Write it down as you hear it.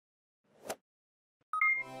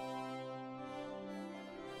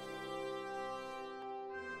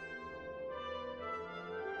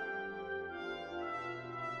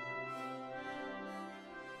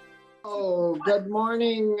Oh, good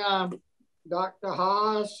morning, Dr.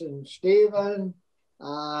 Haas and Stephen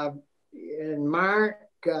and Mark.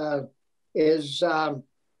 Is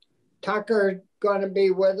Tucker going to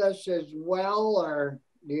be with us as well, or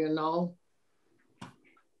do you know?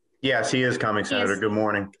 Yes, he is coming, Senator. Good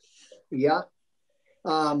morning. Yeah.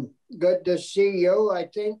 Good to see you. I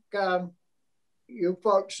think you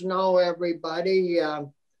folks know everybody.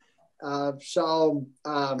 So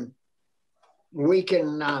we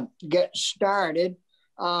can get started.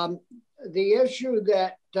 The issue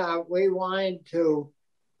that we wanted to,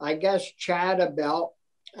 I guess, chat about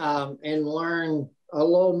and learn a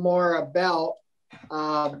little more about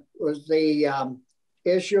was the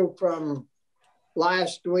issue from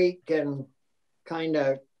last week, and kind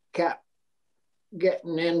of kept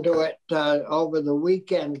getting into it over the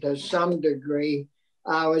weekend to some degree.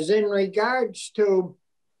 Was in regards to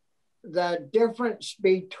the difference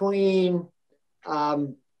between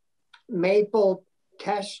maple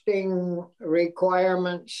testing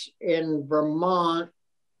requirements in Vermont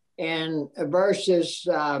and versus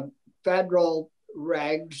federal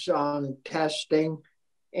regs on testing.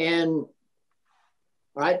 And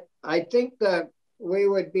I think that we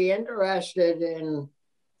would be interested in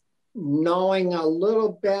knowing a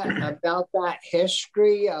little bit about that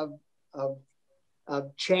history of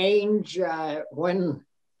change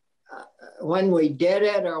when we did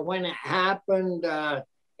it or when it happened,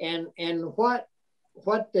 and what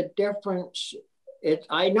the difference.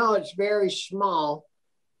 I know it's very small,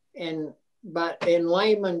 but in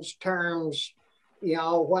layman's terms, you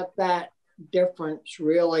know, what that difference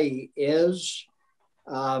really is.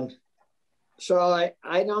 So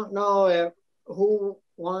I don't know who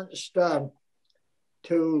wants to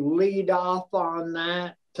lead off on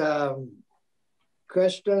that.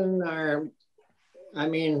 Kristen, or, I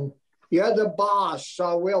mean, you're the boss,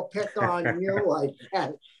 so we'll pick on you, I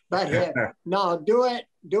guess. But no, do it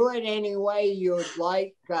any way you'd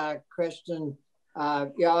like, Kristen.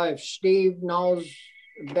 You know, if Steve knows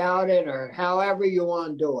about it, or however you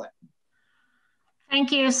want to do it.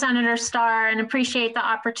 Thank you, Senator Starr, and appreciate the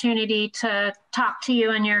opportunity to talk to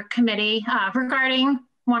you and your committee regarding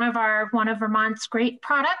one of Vermont's great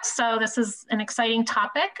products. So this is an exciting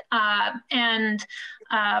topic.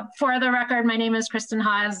 For the record, my name is Kristen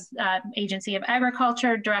Haas, Agency of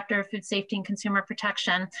Agriculture, Director of Food Safety and Consumer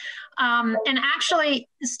Protection. And actually,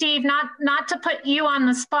 Steve, not to put you on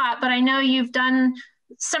the spot, but I know you've done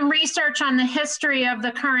some research on the history of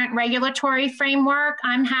the current regulatory framework.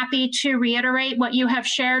 I'm happy to reiterate what you have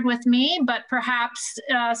shared with me, but perhaps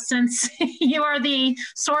since you are the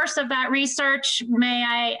source of that research, may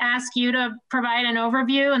I ask you to provide an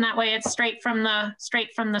overview, and that way it's straight from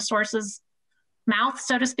the source's mouth,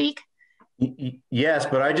 so to speak? Yes,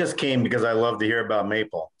 but I just came because I love to hear about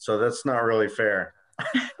maple, so that's not really fair.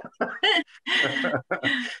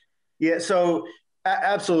 Yeah, so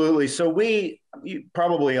absolutely. So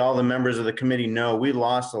probably all the members of the committee know we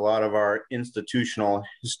lost a lot of our institutional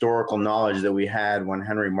historical knowledge that we had when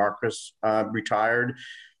Henry Marcus retired.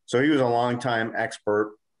 So he was a longtime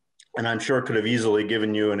expert, and I'm sure could have easily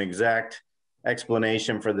given you an exact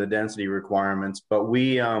explanation for the density requirements. But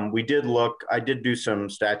I did do some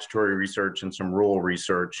statutory research and some rule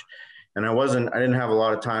research, and I didn't have a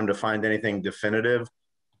lot of time to find anything definitive.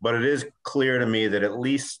 But it is clear to me that at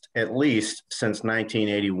least since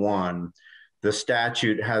 1981, the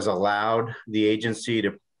statute has allowed the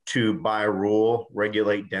agency to by rule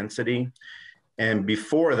regulate density. And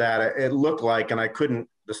before that, it looked like, and I couldn't,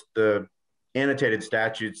 the annotated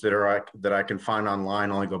statutes that I can find online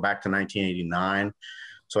only go back to 1989.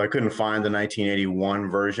 So I couldn't find the 1981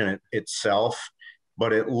 version itself,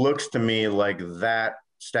 but it looks to me like that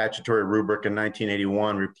statutory rubric in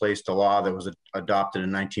 1981 replaced a law that was adopted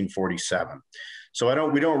in 1947. So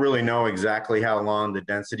we don't really know exactly how long the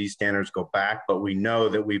density standards go back, but we know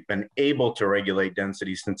that we've been able to regulate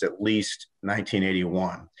density since at least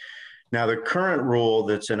 1981. Now, the current rule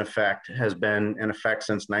that's in effect has been in effect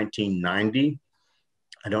since 1990.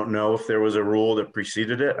 I don't know if there was a rule that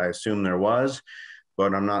preceded it. I assume there was,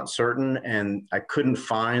 but I'm not certain. And I couldn't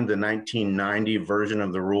find the 1990 version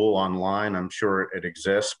of the rule online. I'm sure it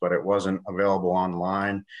exists, but it wasn't available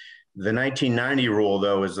online. The 1990 rule,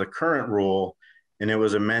 though, is the current rule, and it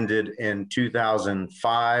was amended in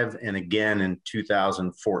 2005 and again in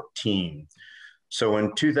 2014. So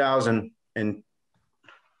in 2000, and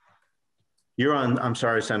I'm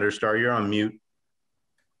sorry, Senator Starr, you're on mute.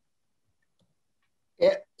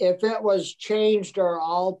 If it was changed or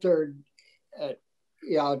altered,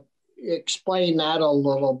 explain that a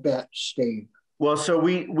little bit, Steve. Well, so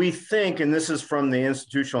we think, and this is from the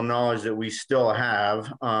institutional knowledge that we still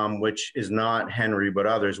have, which is not Henry, but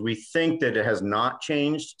others, we think that it has not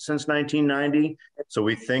changed since 1990. So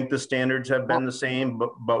we think the standards have been the same,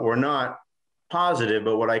 but we're not positive.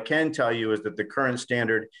 But what I can tell you is that the current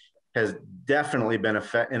standard has definitely been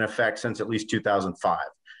in effect since at least 2005.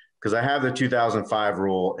 Because I have the 2005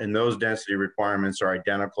 rule, and those density requirements are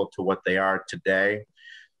identical to what they are today.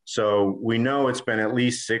 So we know it's been at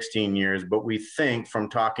least 16 years, but we think from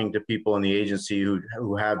talking to people in the agency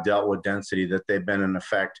who have dealt with density that they've been in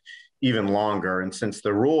effect even longer. And since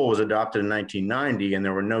the rule was adopted in 1990 and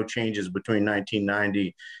there were no changes between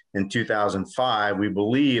 1990 and 2005, we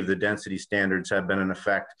believe the density standards have been in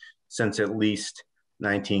effect since at least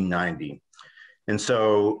 1990. And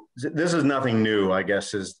so this is nothing new, I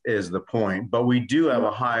guess, is the point. But we do have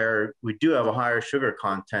a higher sugar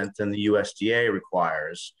content than the USDA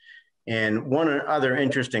requires. And one other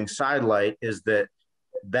interesting sidelight is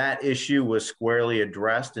that issue was squarely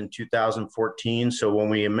addressed in 2014. So when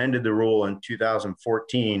we amended the rule in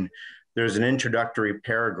 2014, there's an introductory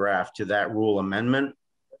paragraph to that rule amendment,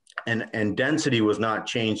 and density was not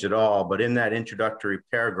changed at all. But in that introductory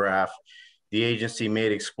paragraph, the agency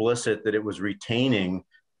made explicit that it was retaining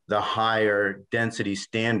the higher density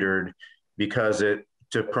standard because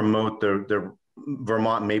to promote the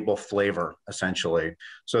Vermont maple flavor, essentially.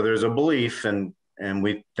 So there's a belief, and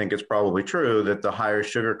we think it's probably true, that the higher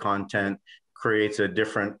sugar content creates a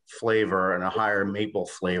different flavor and a higher maple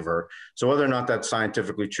flavor. So whether or not that's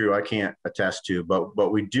scientifically true, I can't attest to,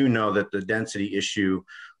 but we do know that the density issue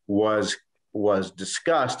was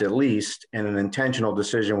discussed at least, and an intentional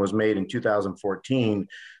decision was made in 2014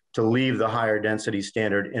 to leave the higher density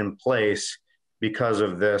standard in place because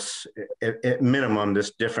of this, at minimum,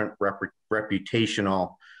 this different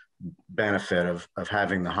reputational benefit of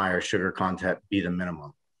having the higher sugar content be the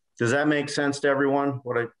minimum. Does that make sense to everyone?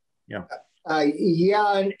 Yeah,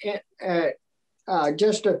 and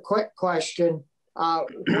just a quick question.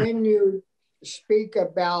 When you speak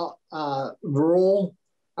about rule,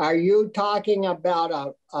 are you talking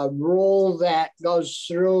about a rule that goes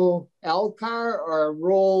through LCAR or a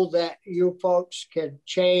rule that you folks can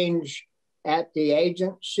change at the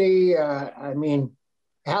agency? I mean,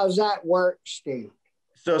 how's that work, Steve?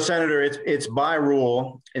 So, Senator, it's by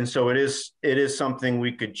rule, and so it is something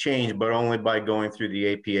we could change, but only by going through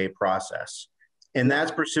the APA process. And that's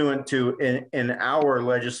pursuant to, in our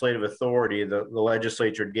legislative authority, the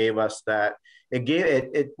legislature gave us that. It gave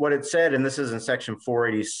it what it said, and this is in section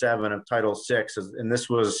 487 of Title VI, and this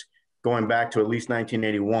was going back to at least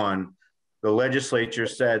 1981. The legislature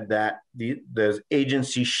said that the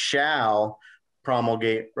agency shall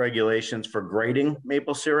promulgate regulations for grading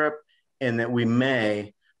maple syrup, and that we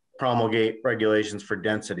may promulgate regulations for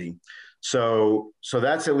density. So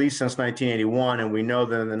that's at least since 1981, and we know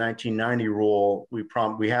that in the 1990 rule,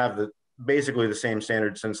 we have basically the same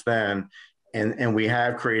standard since then. And we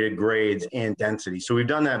have created grades and density. So we've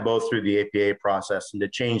done that both through the APA process, and to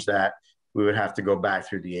change that, we would have to go back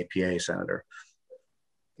through the APA, Senator.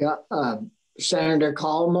 Yeah, Senator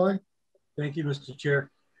Collmore. Thank you, Mr.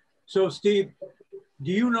 Chair. So Steve,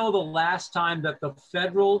 do you know the last time that the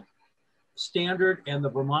federal standard and the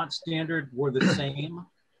Vermont standard were the same?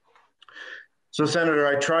 So Senator,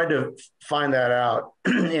 I tried to find that out.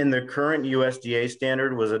 And the current USDA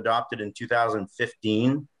standard was adopted in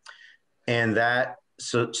 2015. And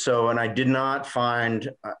and I did not find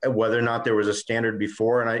whether or not there was a standard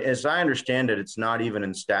before. And as I understand it, it's not even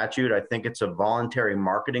in statute. I think it's a voluntary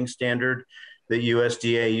marketing standard that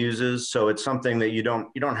USDA uses. So it's something that you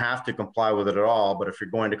don't have to comply with it at all. But if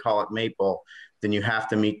you're going to call it maple, then you have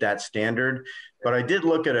to meet that standard. But I did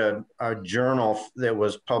look at a journal that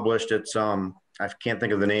was published. It's I can't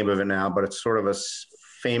think of the name of it now, but it's sort of a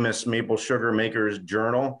famous maple sugar makers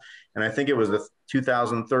journal. And I think it was the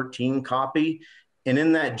 2013 copy. And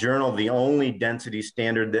in that journal, the only density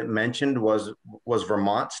standard that mentioned was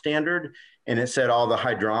Vermont standard. And it said all the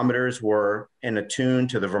hydrometers were in attune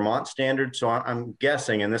to the Vermont standard. So I'm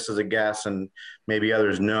guessing, and this is a guess, and maybe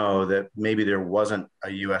others know, that maybe there wasn't a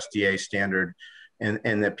USDA standard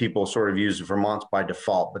and that people sort of use Vermont's by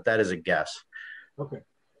default, but that is a guess. Okay,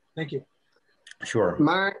 thank you. Sure.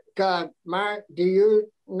 Mark, do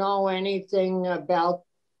you know anything about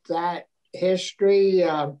that history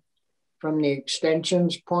from the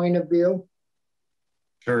extension's point of view?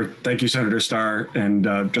 Sure. Thank you, Senator Starr.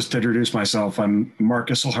 And just to introduce myself, I'm Mark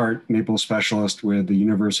Isselhart, Maple Specialist with the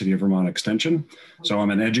University of Vermont Extension. So I'm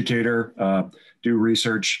an educator, do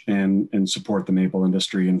research and support the maple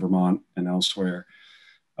industry in Vermont and elsewhere.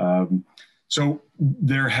 So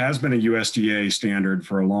there has been a USDA standard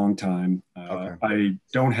for a long time. Okay. I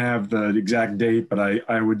don't have the exact date, but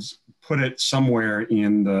I would put it somewhere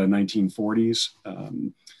in the 1940s,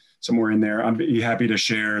 somewhere in there. I'd be happy to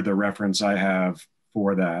share the reference I have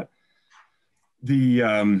for that. The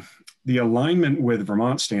alignment with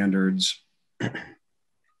Vermont standards,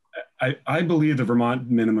 I believe the Vermont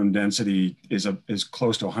minimum density is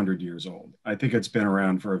close to 100 years old. I think it's been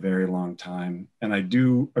around for a very long time. And I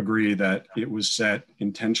do agree that it was set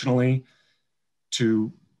intentionally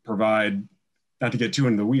to provide, not to get too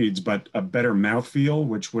into the weeds, but a better mouthfeel,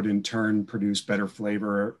 which would in turn produce better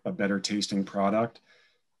flavor, a better tasting product.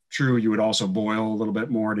 True, you would also boil a little bit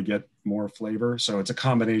more to get more flavor. So it's a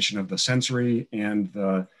combination of the sensory and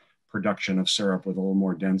the production of syrup with a little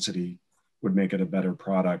more density would make it a better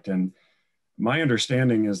product. And my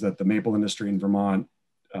understanding is that the maple industry in Vermont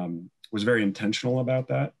was very intentional about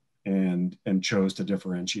that and chose to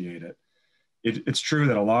differentiate it. It's true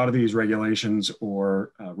that a lot of these regulations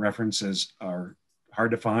or references are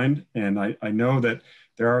hard to find. And I know that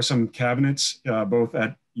there are some cabinets both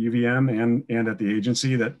at UVM and at the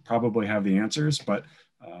agency that probably have the answers, but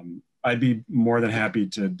I'd be more than happy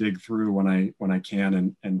to dig through when I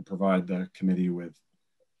can and provide the committee with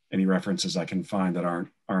any references I can find that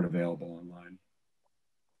aren't available online.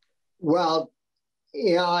 Well,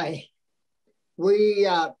 we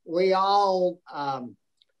all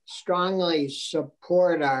strongly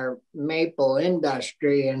support our maple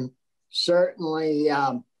industry, and certainly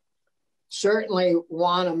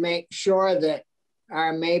want to make sure that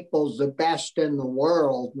our maple's the best in the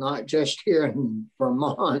world, not just here in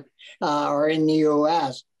Vermont or in the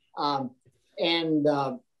U.S.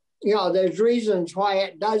 There's reasons why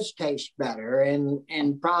it does taste better,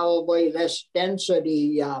 and probably this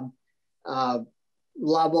density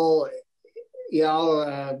level,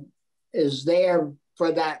 is there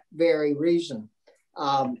for that very reason.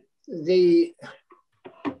 I'm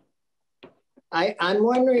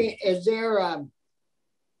wondering, is there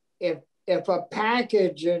if a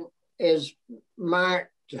package is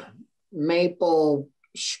marked maple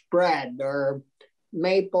spread or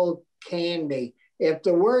maple candy, if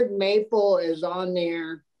the word maple is on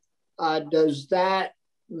there, does that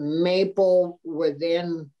maple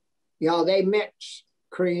within, they mix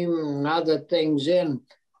cream and other things in,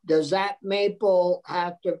 does that maple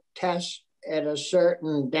have to test at a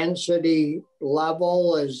certain density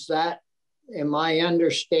level? Am I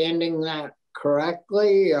understanding that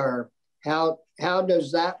correctly, or how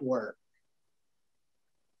does that work?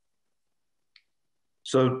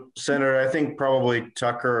 So, Senator, I think probably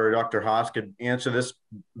Tucker or Dr. Haas could answer this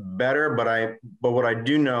better, but what I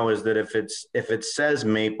do know is that if it says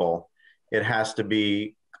maple, it has to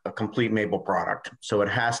be a complete maple product. So it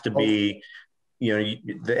has to be,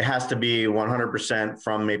 it has to be 100%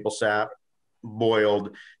 from maple sap,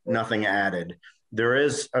 boiled, nothing added. There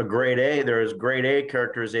is a grade A, there is grade A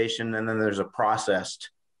characterization, and then there's a processed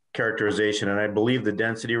characterization. And I believe the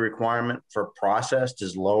density requirement for processed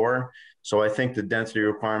is lower. So I think the density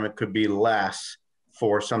requirement could be less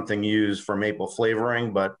for something used for maple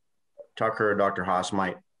flavoring, but Tucker or Dr. Haas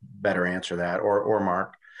might better answer that, or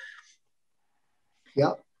Mark.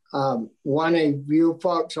 Yep. One of you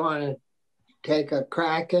folks want to take a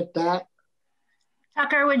crack at that?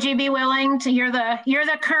 Tucker, would you be willing to? You're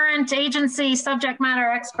the current agency subject matter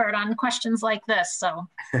expert on questions like this, so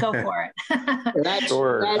go for it. That's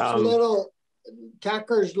little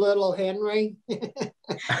Tucker's little Henry.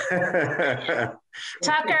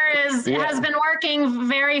 Tucker has been working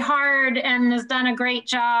very hard and has done a great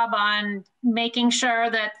job on making sure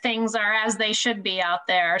that things are as they should be out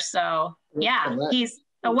there. So yeah, he's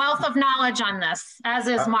a wealth of knowledge on this, as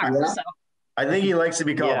is Mark. Yeah. So I think he likes to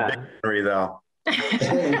be called Big Henry, though.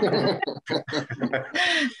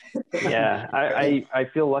 Yeah, I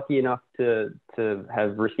feel lucky enough to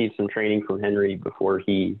have received some training from Henry before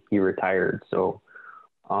he retired. So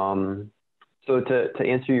to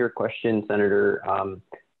answer your question, Senator,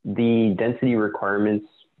 the density requirements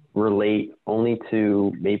relate only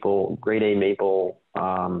to grade A maple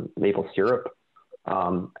syrup.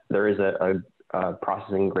 There is a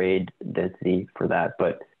processing grade density for that,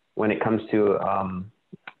 but when it comes to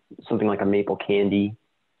something like a maple candy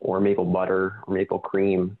or maple butter or maple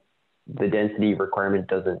cream, the density requirement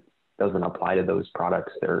doesn't apply to those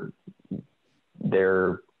products.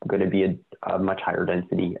 They're going to be a much higher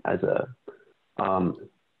density as a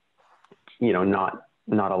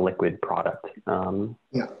not a liquid product.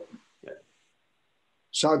 Yeah.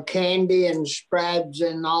 So candy and spreads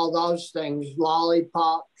and all those things,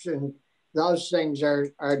 lollipops and those things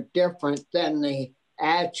are different than the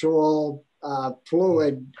actual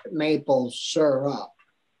fluid maple syrup.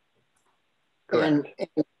 And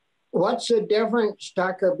what's the difference,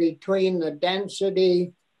 Tucker, between the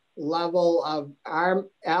density level of our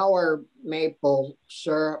maple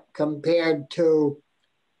syrup compared to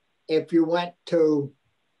if you went to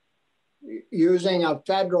using a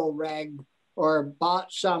federal reg or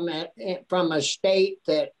bought some from a state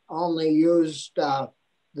that only used the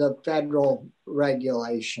federal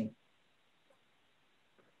regulation?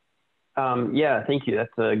 Yeah, thank you.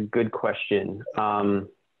 That's a good question.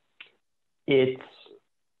 It's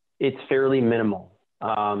fairly minimal.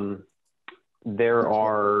 There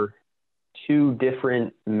are two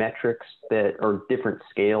different metrics that are different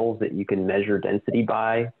scales that you can measure density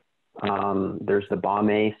by. There's the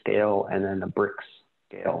Baumé scale and then the Brix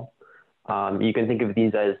scale. You can think of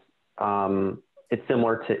these as it's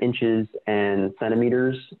similar to inches and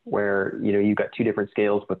centimeters, where you've got two different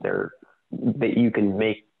scales, but that you can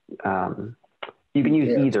make you can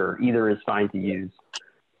use either. Either is fine to use.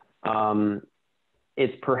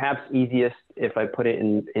 It's perhaps easiest if I put it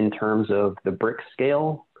in terms of the Brix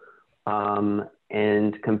scale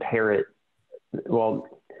and compare it. Well,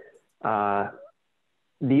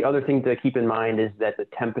 the other thing to keep in mind is that the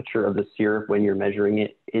temperature of the syrup when you're measuring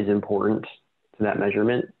it is important to that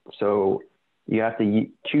measurement. So you have to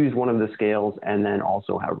choose one of the scales and then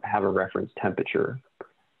also have a reference temperature.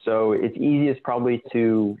 So it's easiest probably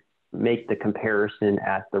to make the comparison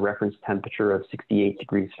at the reference temperature of 68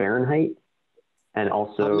 degrees Fahrenheit, and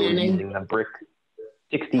also using the Brix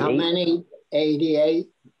 68. How many? 88?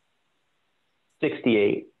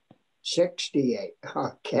 68. 68.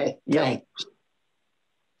 Okay. Yeah. Thanks.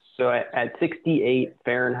 So at 68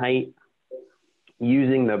 Fahrenheit,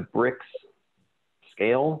 using the Brix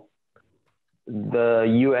scale, the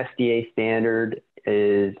USDA standard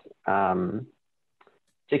is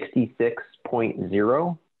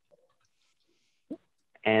 66.0,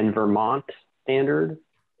 and Vermont standard,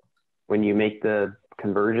 when you make the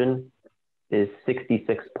conversion, is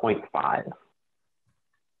 66.5.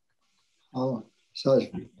 Oh, so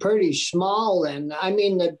it's pretty small then. I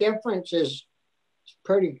mean, the difference is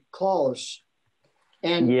pretty close.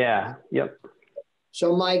 And yeah, yep.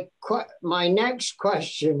 So my next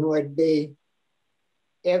question would be,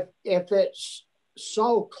 if it's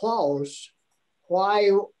so close,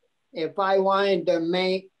 why, if I wanted to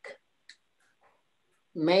make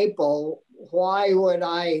maple, why would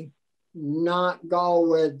I not go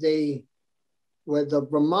with the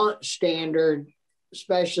Vermont standard,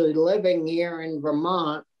 especially living here in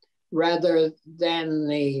Vermont, rather than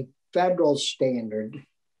the federal standard?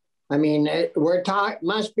 I mean,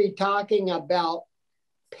 must be talking about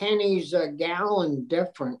pennies a gallon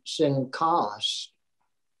difference in cost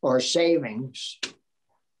or savings.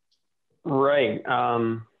 Right.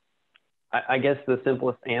 I guess the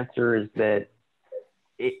simplest answer is that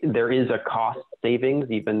there is a cost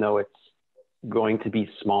savings, even though it's going to be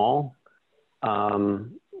small.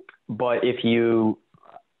 But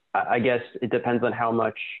I guess it depends on how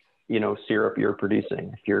much, syrup you're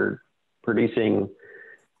producing. If you're producing,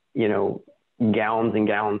 gallons and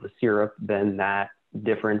gallons of syrup, then that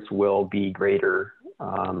difference will be greater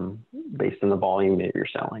based on the volume that you're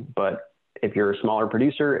selling. But if you're a smaller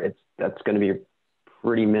producer, that's going to be a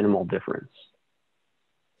pretty minimal difference.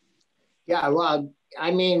 Yeah, well,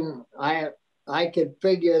 I mean, I could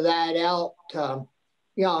figure that out.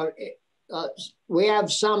 We have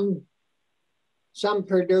some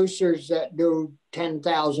producers that do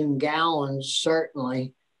 10,000 gallons,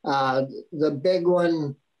 certainly. The big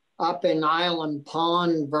one up in Island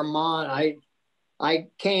Pond, Vermont, I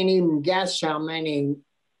can't even guess how many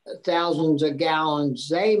thousands of gallons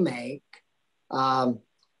they make.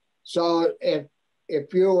 So if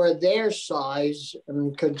you were their size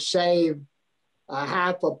and could save a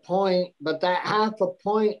half a point, but that half a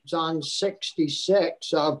point's on 66.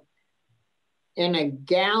 So in a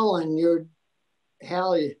gallon, you'd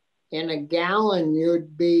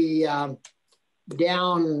be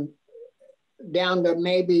down to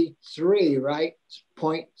maybe 3, right?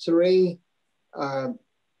 0.3.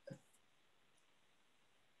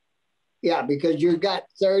 Yeah, because you got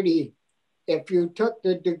 30. If you took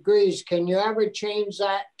the degrees, can you ever change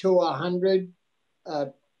that to 100,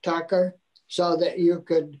 Tucker, so that you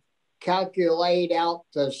could calculate out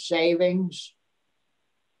the savings?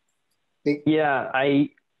 Yeah,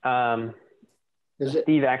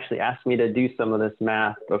 Steve actually asked me to do some of this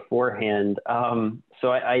math beforehand.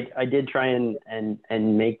 So I did try and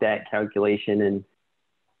make that calculation, and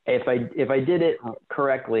if I did it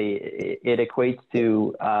correctly, it equates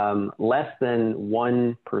to less than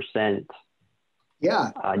 1%.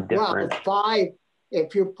 Yeah, difference. Well, 5.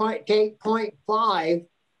 If you take 0.5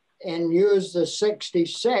 and use the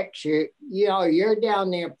 66, you're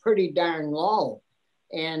down there pretty darn low.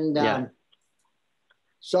 And Yeah.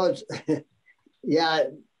 so it's, yeah,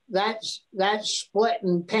 that's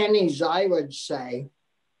splitting pennies, I would say.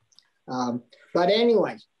 But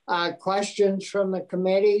anyways, questions from the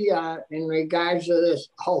committee in regards to this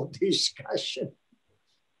whole discussion?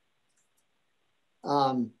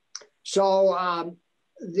 So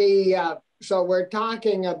we're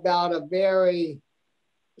talking about a very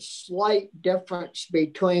slight difference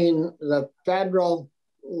between the federal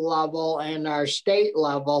level and our state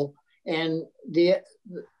level. And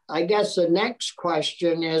I guess the next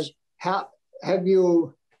question is,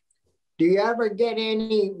 do you ever get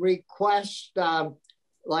any requests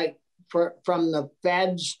like from the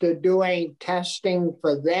feds to do any testing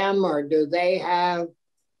for them, or do they have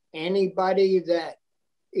anybody that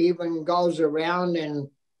even goes around and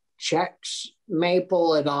checks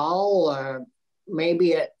maple at all, or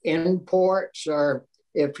maybe at imports, or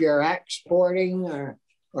if you're exporting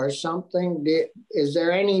or something? Is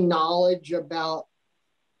there any knowledge about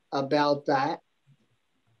that?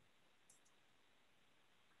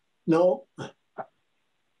 No.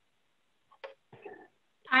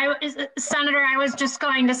 Senator, I was just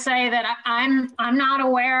going to say that I'm not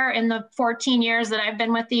aware in the 14 years that I've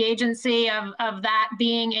been with the agency of that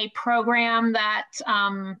being a program that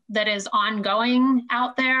that is ongoing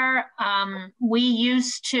out there. We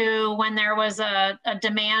used to, when there was a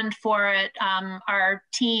demand for it, our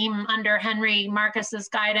team under Henry Marcus's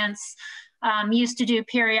guidance used to do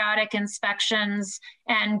periodic inspections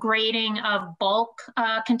and grading of bulk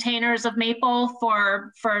containers of maple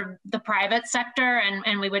for the private sector,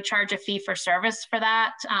 and we would charge a fee for service for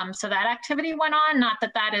that. So that activity went on. Not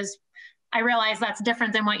that that is, I realize that's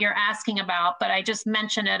different than what you're asking about, but I just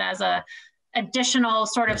mention it as a additional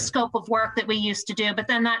sort of scope of work that we used to do. But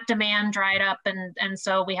then that demand dried up, and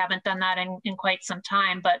so we haven't done that in quite some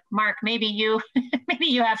time. But Mark, maybe you maybe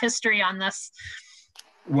you have history on this.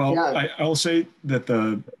 Well, yeah. I'll say that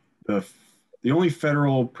the only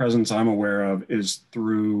federal presence I'm aware of is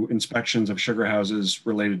through inspections of sugar houses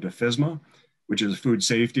related to FSMA, which is food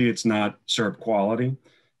safety. It's not syrup quality.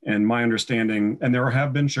 And my understanding, and there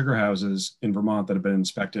have been sugar houses in Vermont that have been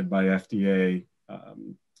inspected by FDA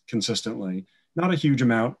consistently. Not a huge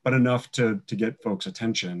amount, but enough to get folks'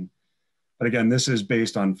 attention. But again, this is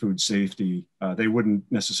based on food safety. They wouldn't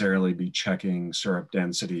necessarily be checking syrup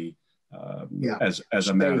density as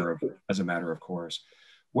a matter of course.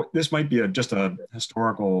 This might be just a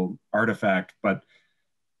historical artifact, but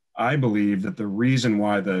I believe that the reason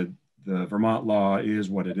why the Vermont law is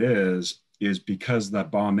what it is because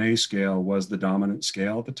that Baumé scale was the dominant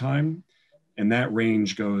scale at the time, and that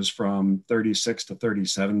range goes from 36 to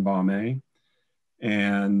 37 Baumé.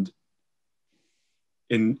 And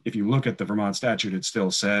if you look at the Vermont statute, it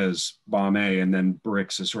still says Baumé, and then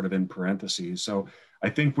Brix is sort of in parentheses. So I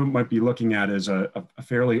think we might be looking at is a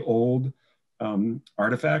fairly old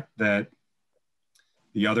artifact that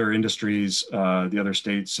the other industries, the other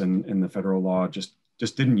states and the federal law just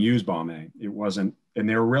didn't use Baumé. It wasn't, and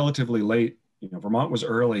they were relatively late. You know, Vermont was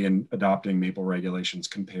early in adopting maple regulations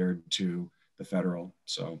compared to the federal.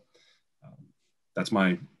 So that's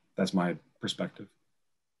my perspective.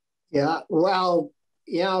 Yeah, well,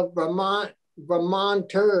 you know,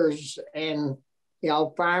 Vermonters and, you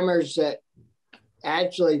know, farmers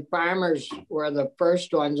were the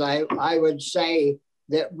first ones, I would say,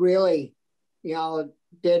 that really, you know,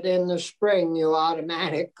 did in the spring, you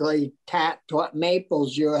automatically tapped what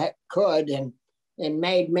maples you could and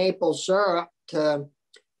made maple syrup to,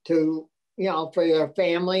 you know, for your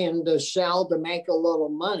family and to sell to make a little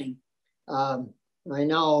money. I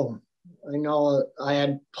know I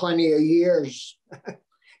had plenty of years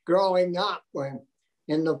growing up when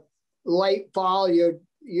in the late fall, you'd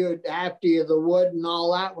after the wood and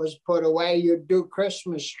all that was put away, you'd do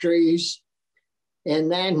Christmas trees,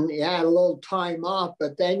 and then you had a little time off,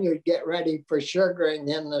 but then you'd get ready for sugaring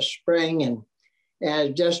in the spring,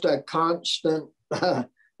 and just a constant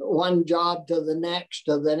one job to the next.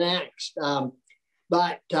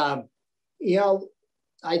 But you know,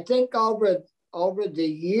 I think over the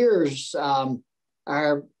years,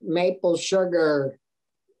 our Maple Sugar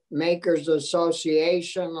Makers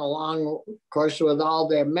Association, along, of course, with all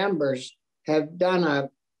their members, have done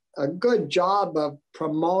a good job of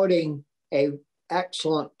promoting a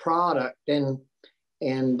excellent product, and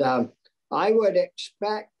I would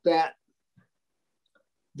expect that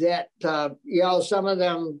you know, some of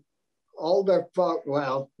them older folk,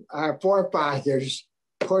 well, our forefathers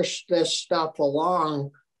pushed this stuff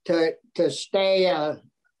along to stay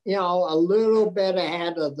you know, a little bit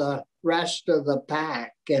ahead of the rest of the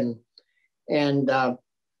pack,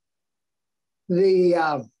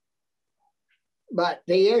 but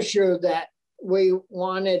the issue that we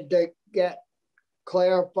wanted to get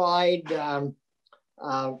clarified.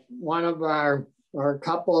 One of our, or a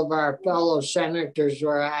couple of our fellow senators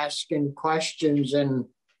were asking questions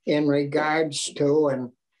in regards to,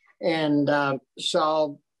 and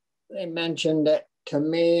so they mentioned it to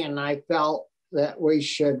me, and I felt that we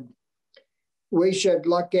should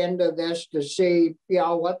look into this to see,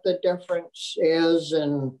 what the difference is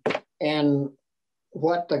and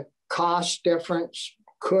what the cost difference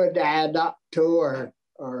could add up to,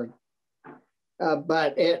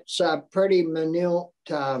 but it's a pretty minute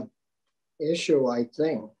issue, I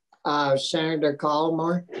think. Senator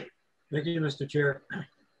Collmore. Thank you, Mr. Chair.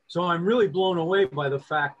 So I'm really blown away by the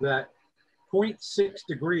fact that 0.6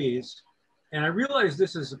 degrees, and I realize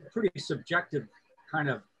this is a pretty subjective kind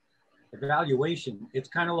of evaluation. It's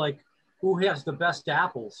kind of like who has the best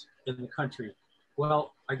apples in the country.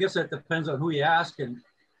 Well, I guess that depends on who you ask and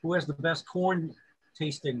who has the best corn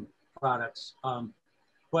tasting products.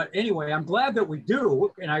 But anyway, I'm glad that we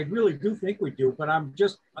do, and I really do think we do, but I'm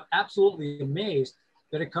just absolutely amazed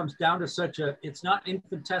that it comes down to such a, it's not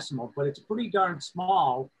infinitesimal, but it's pretty darn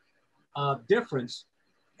small difference.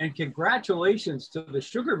 And congratulations to the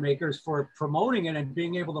sugar makers for promoting it and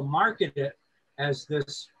being able to market it as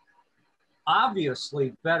this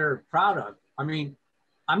obviously better product. I mean,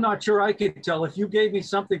 I'm not sure I could tell if you gave me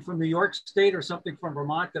something from New York State or something from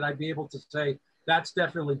Vermont that I'd be able to say, that's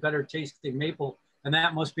definitely better tasting maple. And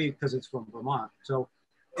that must be because it's from Vermont. So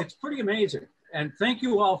it's pretty amazing. And thank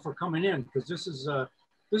you all for coming in, because this is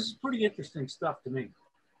pretty interesting stuff to me.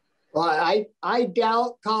 Well, I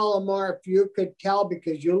doubt, Collmore, if you could tell,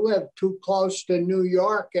 because you live too close to New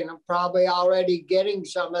York and are probably already getting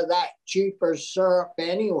some of that cheaper syrup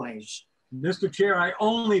anyways. Mr. Chair, I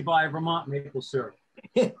only buy Vermont maple syrup.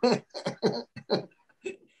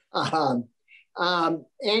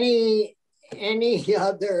 Any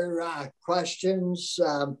other questions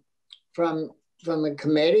from the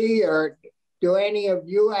committee, or do any of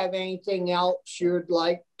you have anything else you'd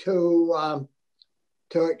like to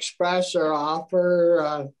express or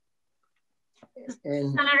offer?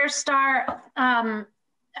 Senator Starr,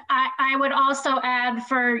 I would also add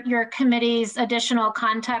for your committee's additional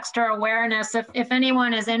context or awareness, if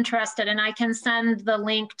anyone is interested, and I can send the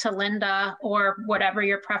link to Linda or whatever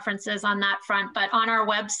your preference is on that front, but on our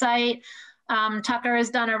website, Tucker has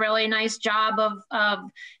done a really nice job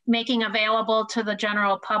of making available to the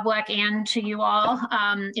general public and to you all,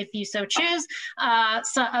 if you so choose,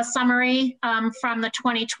 so a summary from the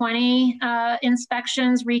 2020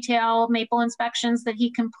 inspections, retail maple inspections that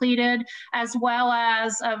he completed, as well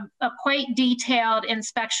as a quite detailed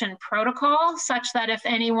inspection protocol, such that if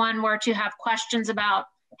anyone were to have questions about,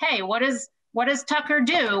 hey, what does Tucker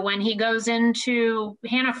do when he goes into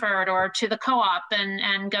Hannaford or to the co-op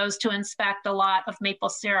and goes to inspect a lot of maple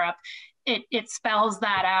syrup? It spells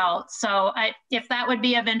that out. So if that would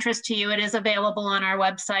be of interest to you, it is available on our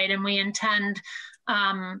website, and we intend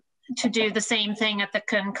to do the same thing at the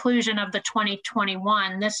conclusion of the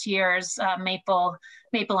 2021, this year's maple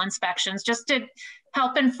inspections, just to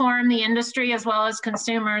help inform the industry as well as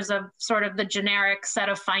consumers of sort of the generic set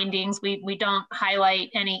of findings. We don't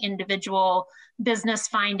highlight any individual business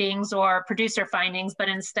findings or producer findings, but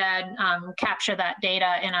instead capture that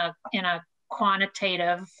data in a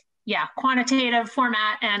quantitative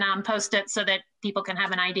format and post it so that people can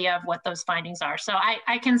have an idea of what those findings are. So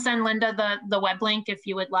I can send Linda the web link if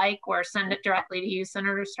you would like, or send it directly to you,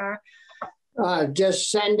 Senator Starr. Just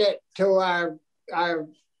send it to our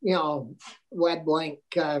web link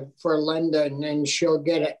for Linda, and then she'll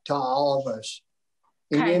get it to all of us.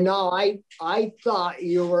 Okay. And I thought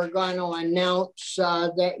you were going to announce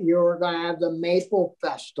that you were going to have the Maple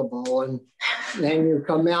Festival, and then you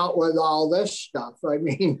come out with all this stuff. I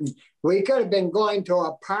mean, we could have been going to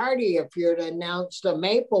a party if you'd announced the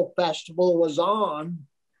Maple Festival was on.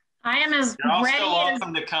 I am as You're also ready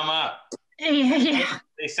welcome to come up. Yeah.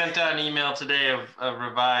 They sent out an email today of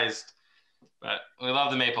revised, but we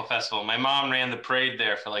love the Maple Festival. My mom ran the parade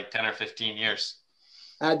there for like 10 or 15 years.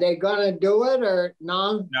 Are they going to do it or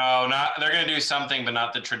no? No, not. They're going to do something, but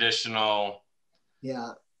not the traditional. Yeah,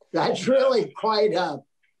 that's really quite a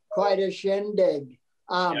shindig.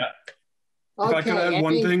 Yeah. Okay, if I could add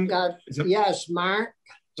one thing. Yes, Mark.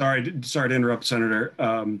 Sorry to interrupt, Senator.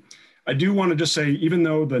 I do want to just say, even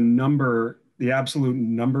though the absolute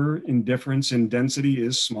number in difference in density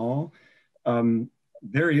is small,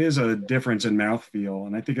 there is a difference in mouthfeel,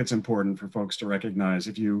 and I think it's important for folks to recognize.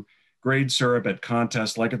 If you grade syrup at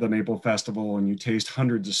contests like at the Maple Festival and you taste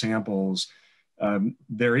hundreds of samples,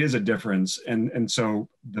 there is a difference. And so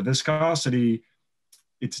the viscosity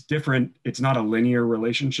it's different. It's not a linear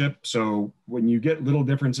relationship. So when you get little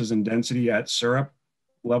differences in density at syrup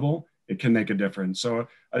level, it can make a difference. So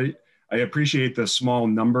I appreciate the small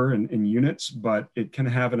number in units, but it can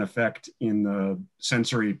have an effect in the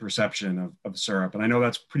sensory perception of syrup. And I know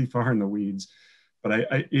that's pretty far in the weeds, but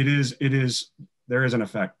there is an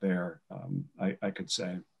effect there, I could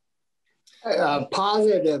say. A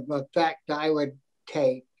positive effect I would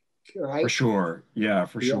take, right? For sure, yeah,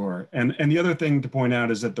 for sure. And the other thing to point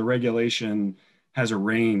out is that the regulation has a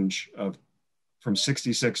range of from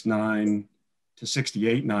 66.9 to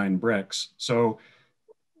 68.9 bricks. So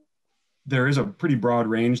there is a pretty broad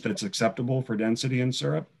range that's acceptable for density in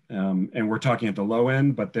syrup. And we're talking at the low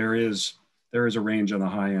end, but there is a range on the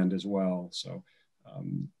high end as well. So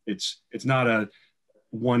it's not a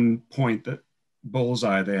one point that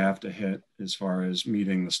bullseye they have to hit as far as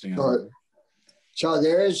meeting the standard. So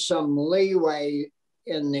there is some leeway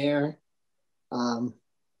in there.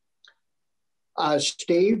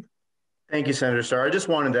 Steve? Thank you, Senator Starr. I just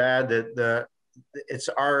wanted to add that it's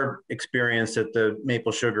our experience that the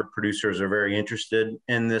maple sugar producers are very interested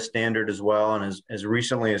in this standard as well. And as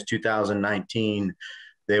recently as 2019,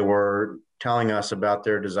 they were telling us about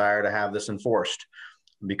their desire to have this enforced,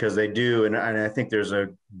 because they do. And I think there's a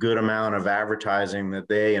good amount of advertising that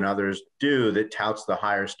they and others do that touts the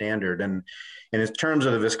higher standard. And in terms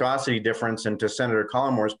of the viscosity difference, and to Senator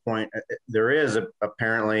Collimore's point, there is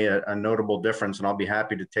apparently a notable difference, and I'll be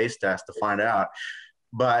happy to taste test to find out.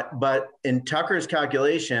 But in Tucker's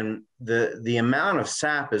calculation, the amount of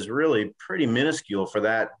sap is really pretty minuscule for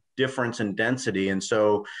that difference in density. And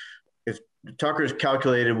so if Tucker's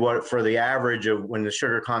calculated what for the average of when the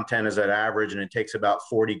sugar content is at average, and it takes about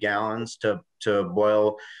 40 gallons to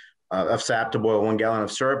boil of sap to boil 1 gallon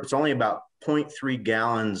of syrup, it's only about 0.3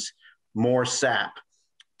 gallons more sap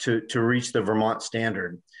to reach the Vermont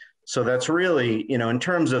standard. So that's really, in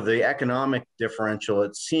terms of the economic differential,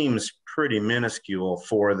 it seems pretty minuscule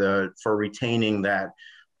for retaining that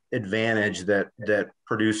advantage that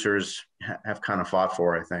producers have kind of fought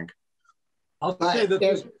for, I think. I'll say that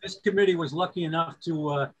this committee was lucky enough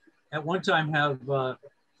to at one time have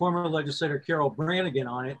former legislator Carol Brannigan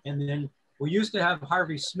on it, and then we used to have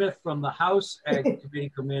Harvey Smith from the House Ag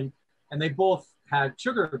Committee come in, and they both had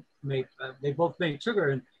sugar they both made sugar,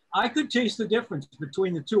 and I could taste the difference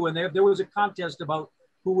between the two, and there was a contest about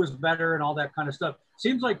who was better and all that kind of stuff.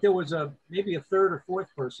 Seems like there was maybe a third or fourth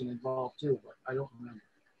person involved too, but I don't remember.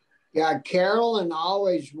 Yeah, Carolyn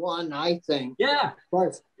always won, I think. Yeah.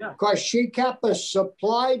 Of course, she kept us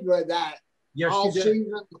supplied with that all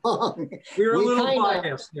season long. We were a little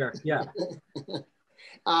biased there, yeah.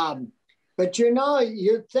 But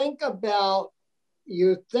you think about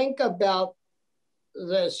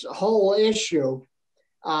this whole issue.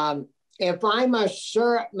 If I'm a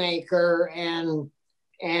syrup maker and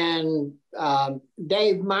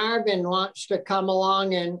Dave Marvin wants to come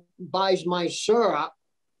along and buys my syrup,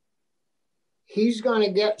 he's going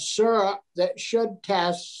to get syrup that should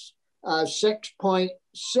test 6.6,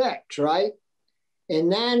 right? And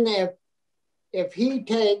then if he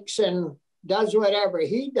takes and does whatever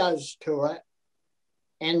he does to it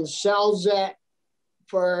and sells it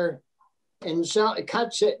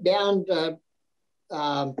cuts it down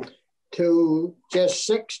to just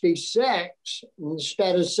 66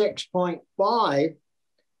 instead of 6.5,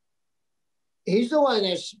 he's the one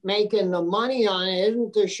that's making the money on it,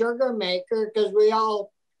 isn't the sugar maker? Because we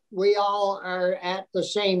all are at the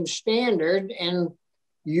same standard, and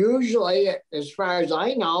usually, as far as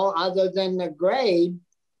I know, other than the grade,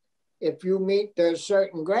 if you meet the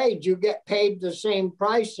certain grades, you get paid the same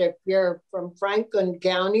price if you're from Franklin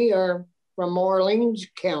County or from Orleans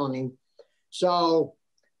County. So,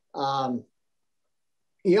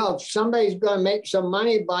 if somebody's going to make some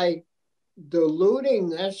money by diluting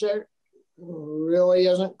this, it really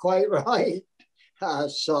isn't quite right.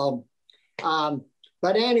 But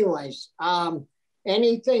anyways,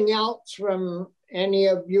 anything else from any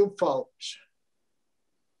of you folks?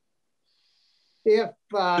 If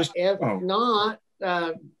not,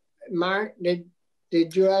 Mark, did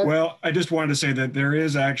you have? Well, I just wanted to say that there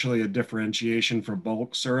is actually a differentiation for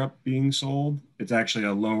bulk syrup being sold. It's actually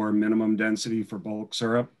a lower minimum density for bulk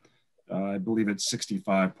syrup. I believe it's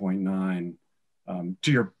 65.9.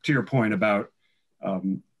 To your point about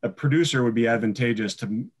a producer would be advantageous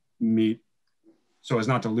to meet so as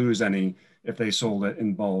not to lose any if they sold it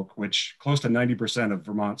in bulk, which close to 90% of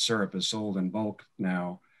Vermont syrup is sold in bulk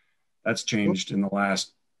now. That's changed in the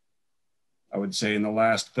last, I would say in the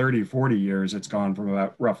last 30, 40 years, it's gone from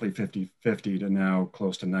about roughly 50-50 to now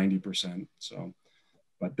close to 90%. So,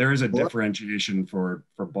 but there is a differentiation for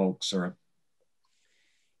bulk syrup.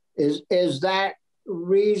 Is that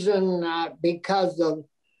reason because of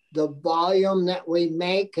the volume that we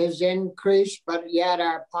make has increased, but yet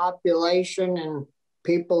our population and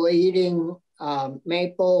people eating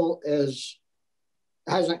maple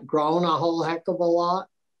hasn't grown a whole heck of a lot?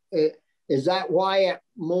 Is that why it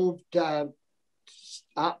moved up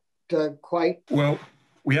to quite? Well,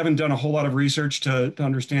 we haven't done a whole lot of research to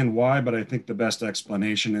understand why, but I think the best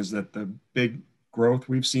explanation is that the big growth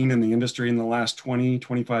we've seen in the industry in the last 20,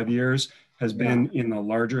 25 years has been in the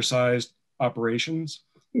larger sized operations.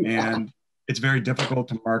 And it's very difficult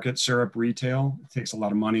to market syrup retail. It takes a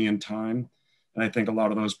lot of money and time. And I think a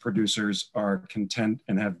lot of those producers are content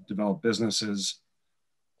and have developed businesses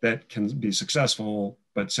that can be successful,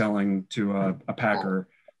 but selling to a packer.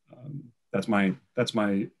 That's my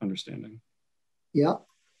understanding. Yeah.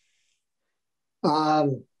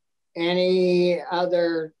 Any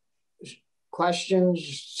other questions,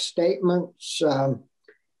 statements?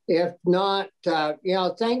 If not,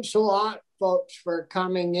 thanks a lot, folks, for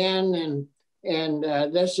coming in, and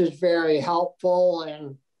this is very helpful,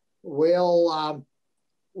 and we'll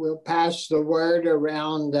pass the word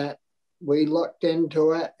around that we looked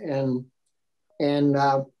into it, and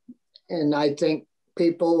I think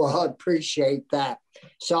people will appreciate that.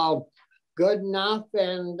 So good enough,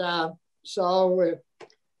 and so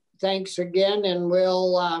thanks again, and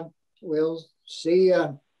we'll see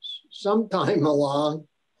you sometime along.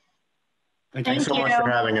 Thank you so much for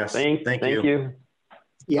having us. Thank you.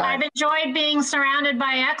 Yeah. I've enjoyed being surrounded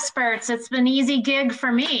by experts. It's been an easy gig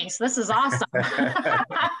for me, so this is awesome.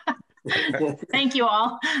 Thank you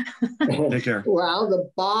all. Take care. Well,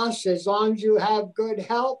 the boss, as long as you have good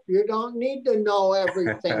help, you don't need to know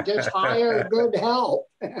everything. Just hire good help.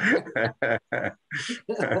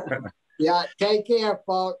 Yeah, take care,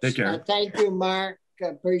 folks. Take care. Thank you, Mark.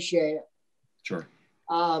 Appreciate it. Sure.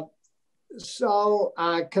 So,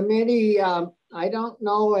 committee, I don't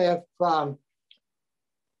know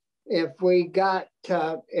if we got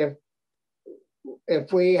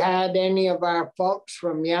if we had any of our folks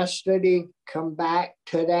from yesterday come back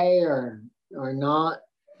today or not.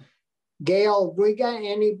 Gail, have we got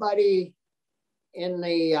anybody in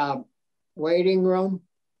the waiting room?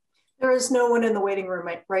 There is no one in the waiting room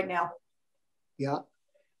right now. Yeah.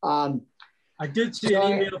 I did see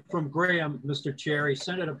an email from Graham, Mr. Chair. He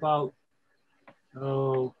sent it about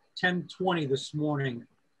 10:20 this morning.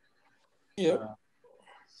 Yeah.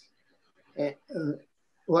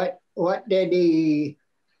 What did he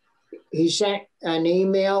sent an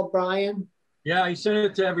email, Brian? Yeah, he sent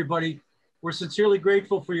it to everybody. We're sincerely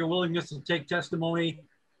grateful for your willingness to take testimony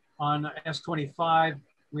on S.25.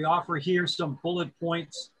 We offer here some bullet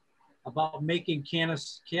points about making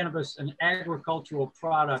cannabis an agricultural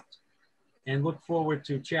product, and look forward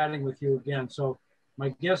to chatting with you again. So my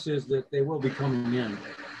guess is that they will be coming in.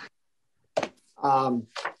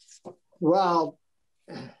 Well,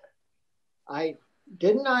 I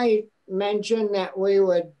mention that we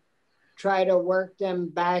would try to work them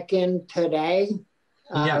back in today?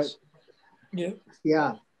 Yes.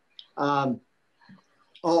 Yeah. But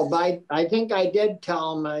I think I did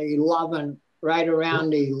tell them 11, right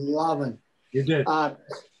around 11. You did.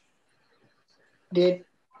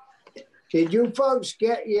 Did you folks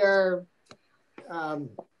get your,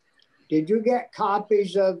 did you get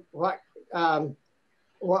copies of what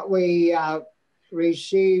we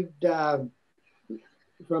received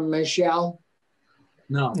from Michelle?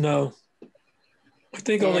 No. I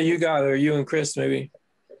think only you got it, or you and Chris maybe.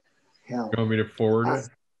 Yeah. You want me to forward it?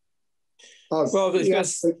 Well,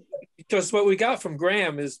 because what we got from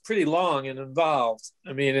Graham is pretty long and involved.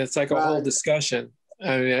 I mean, it's like a whole discussion.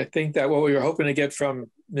 I mean, I think that what we were hoping to get from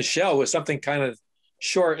Michelle was something kind of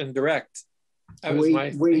short and direct. That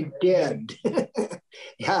was we did.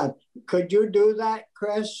 Yeah. Could you do that,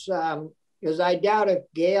 Chris? Because I doubt if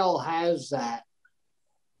Gail has that.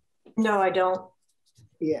 No, I don't.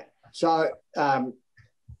 Yeah. So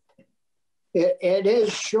it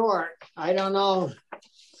is short. I don't know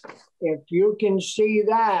if you can see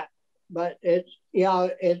that, but it's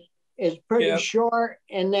pretty short,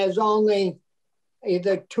 and there's only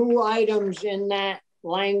either 2 items in that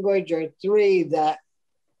language or 3 that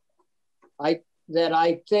I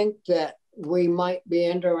think that we might be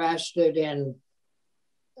interested in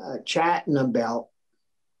chatting about.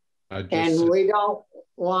 And we don't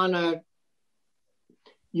want to,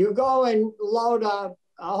 you go and load a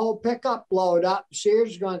whole pickup load up,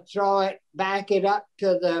 Sears going to back it up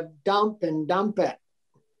to the dump and dump it.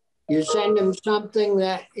 You send him something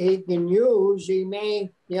that he can use, he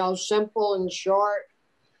may, simple and short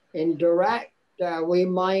and direct, we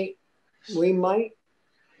might,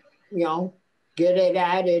 get it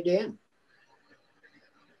added in.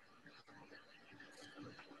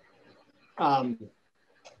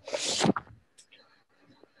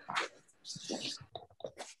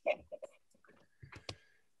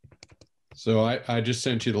 So I just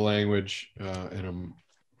sent you the language and I'm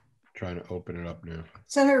trying to open it up now.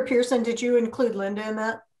 Senator Pearson, did you include Linda in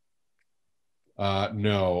that?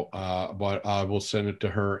 No, but I will send it to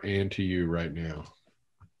her and to you right now.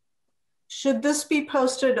 Should this be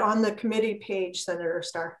posted on the committee page, Senator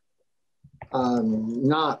Starr?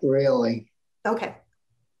 Not really. Okay.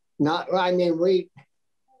 Not, I mean,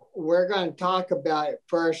 we're going to talk about it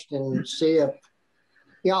first and see if,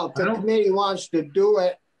 you know, if the committee wants to do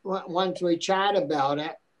it once we chat about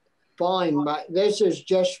it, fine. But this is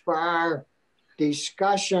just for our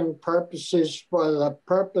discussion purposes, for the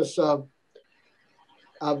purpose of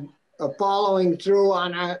following through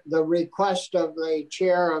on the request of the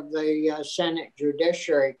chair of the Senate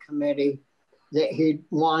Judiciary Committee that he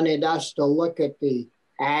wanted us to look at the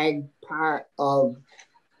ag part of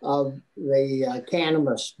the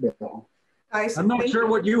cannabis bill. I'm not sure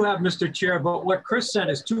what you have, Mr. Chair, but what Chris said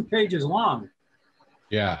is 2 pages long.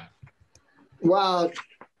 Yeah. Well,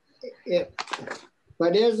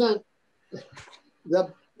 but isn't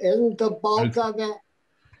the bulk of it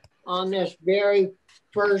on this very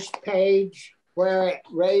first page where it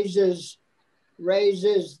raises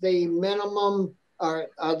the minimum or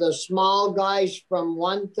the small guys from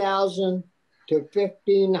 1,000 to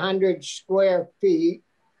 1,500 square feet,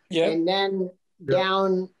 and then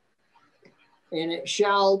down, and it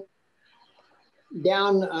shall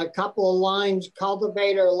down a couple of lines,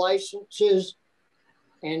 cultivator licenses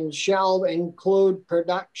and shall include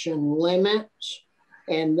production limits,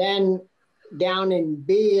 and then down in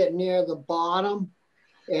B near the bottom,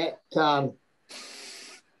 the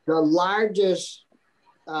largest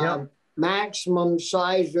maximum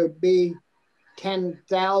size would be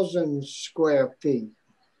 10,000 square feet.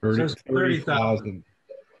 30,000.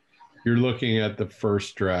 You're looking at the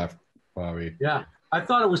first draft, Bobby. Yeah, I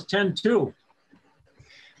thought it was 10 too.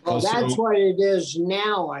 Well, that's what it is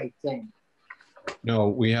now, I think. No,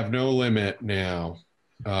 we have no limit now.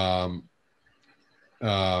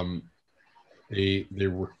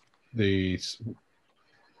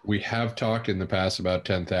 We have talked in the past about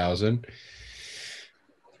 10,000.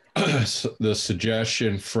 The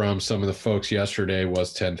suggestion from some of the folks yesterday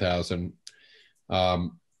was 10,000.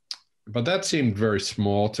 But that seemed very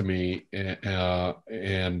small to me.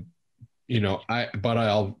 And you know, but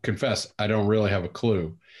I'll confess, I don't really have a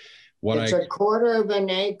clue. It's a quarter of an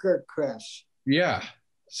acre, Chris. Yeah.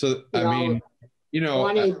 So, I mean, you know,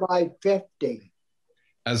 20 by 50.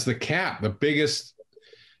 As the cap, the biggest.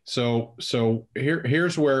 So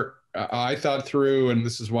here's where I thought through, and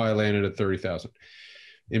this is why I landed at 30,000.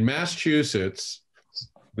 In Massachusetts,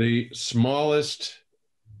 the smallest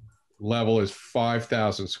level is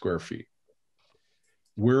 5,000 square feet.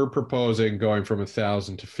 We're proposing going from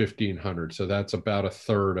 1,000 to 1,500. So that's about a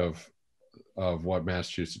third of what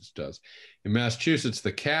Massachusetts does. In Massachusetts,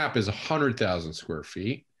 the cap is 100,000 square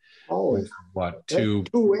feet. Oh, what? That's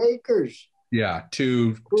 2 acres. Yeah,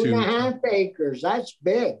 2.5 acres. That's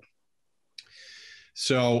big.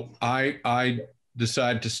 So I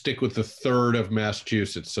decided to stick with the third of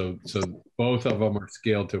Massachusetts. So both of them are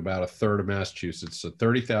scaled to about a third of Massachusetts. So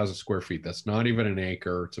 30,000 square feet. That's not even an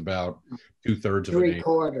acre. It's about 2/3 of an acre.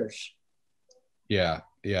 3/4. Yeah.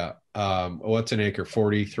 What's an acre?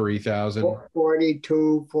 43,000?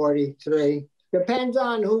 42, 43. Depends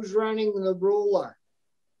on who's running the ruler.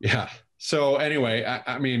 Yeah. So anyway,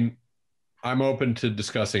 I mean, I'm open to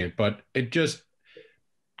discussing it, but this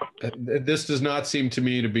does not seem to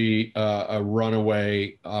me to be a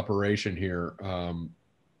runaway operation here.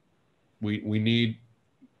 We need,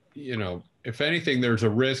 you know, if anything, there's a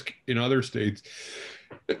risk in other states,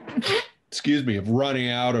 excuse me, of running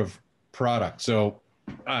out of product. So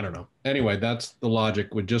I don't know. Anyway, that's the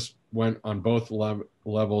logic. We just went on both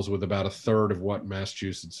levels with about a third of what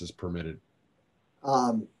Massachusetts is permitted.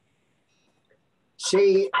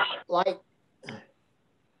 See, like,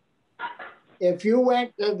 if you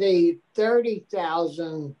went to the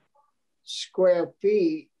 30,000 square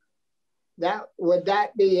feet, would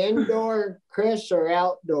that be indoor, Chris, or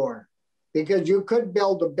outdoor? Because you could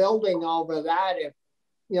build a building over that if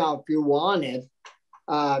you wanted,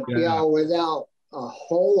 you know, without a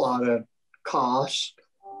whole lot of cost.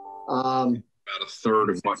 About a third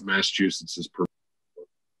of what Massachusetts is permitted.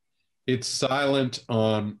 It's silent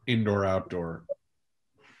on indoor, outdoor.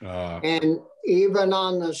 And even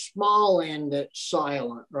on the small end, it's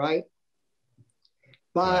silent, right?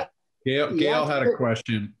 But Gail had a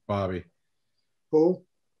question, Bobby. Who?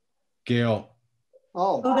 Gail.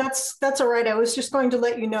 Oh, that's all right. I was just going to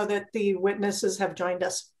let you know that the witnesses have joined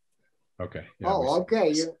us. Okay. Yeah,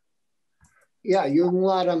 okay. Yeah, you can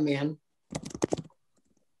let them in.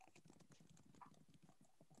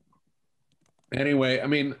 Anyway, I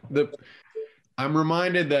mean, I'm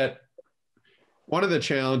reminded that one of the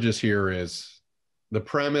challenges here is the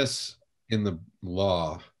premise in the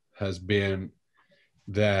law has been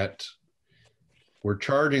that we're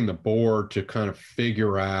charging the board to kind of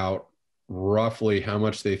figure out roughly how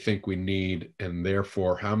much they think we need, and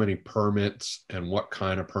therefore how many permits and what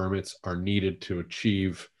kind of permits are needed to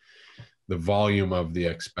achieve the volume of the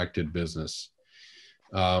expected business.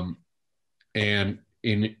 And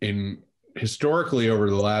in historically over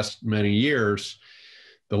the last many years,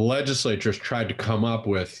 the legislature's tried to come up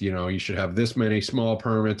with, you should have this many small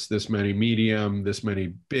permits, this many medium, this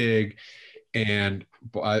many big. And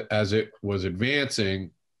as it was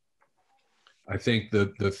advancing, I think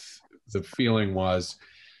the feeling was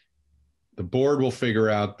the board will figure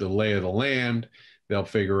out the lay of the land. They'll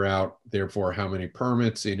figure out, therefore, how many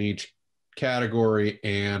permits in each category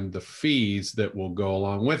and the fees that will go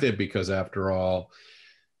along with it, because after all,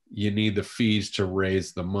 you need the fees to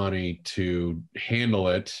raise the money to handle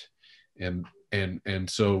it. And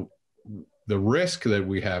so the risk that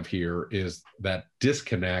we have here is that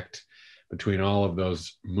disconnect between all of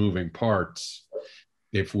those moving parts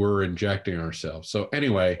if we're injecting ourselves. So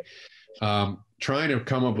anyway, trying to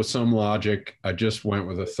come up with some logic, I just went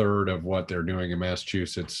with a third of what they're doing in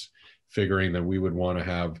Massachusetts, figuring that we would want to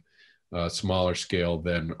have a smaller scale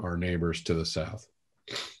than our neighbors to the south.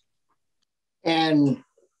 And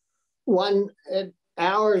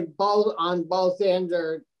ours both on both ends,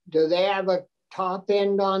 or do they have a top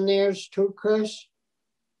end on theirs too, Chris?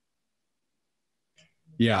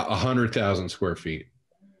 Yeah, 100,000 square feet.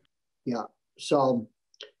 Yeah, so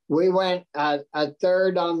we went a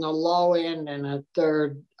third on the low end and a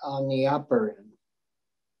third on the upper end.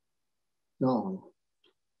 No,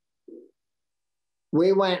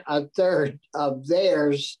 we went a third of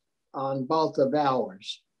theirs on both of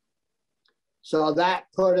ours. So that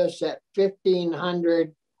put us at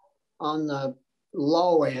 1,500 on the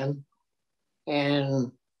low end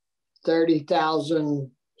and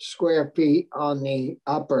 30,000 square feet on the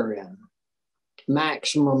upper end,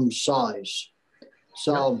 maximum size.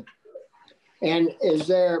 So, and is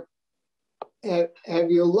there,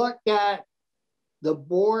 have you looked at, the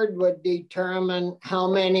board would determine how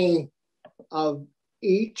many of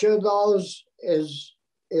each of those is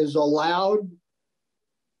allowed?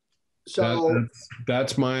 So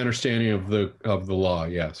that's my understanding of the law.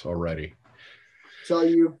 Yes, already. So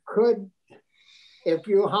you could, if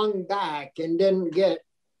you hung back and didn't get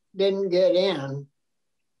in,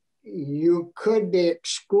 you could be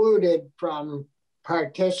excluded from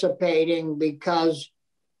participating because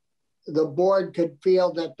the board could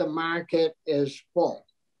feel that the market is full.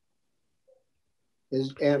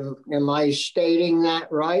 Am I stating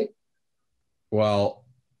that right? Well,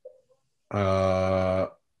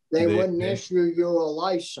 they wouldn't issue you a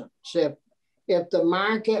license if the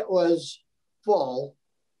market was full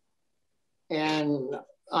and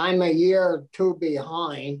I'm a year or two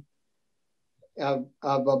behind of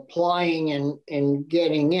applying and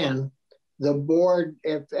getting in. The board,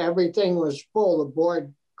 if everything was full, the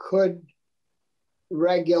board could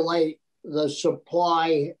regulate the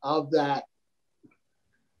supply of that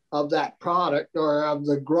product or of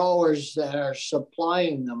the growers that are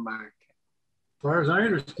supplying the market. As far as I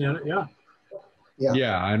understand it, yeah.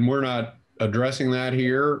 Yeah, and we're not addressing that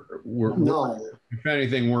here. If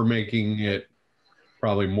anything, we're making it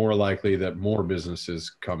probably more likely that more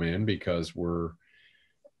businesses come in because we're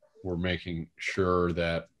making sure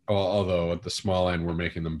that, although at the small end we're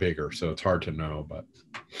making them bigger, so it's hard to know. But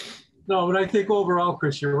I think overall,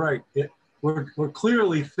 Chris, you're right. We're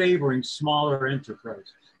clearly favoring smaller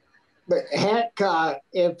enterprises. But heck,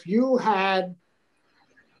 if you had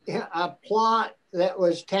a plot that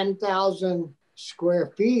was 10,000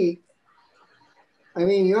 square feet, I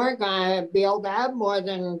mean, you're going to be able to have more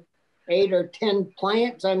than 8 or 10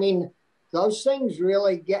 plants. I mean, those things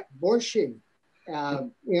really get bushy. I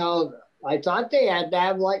thought they had to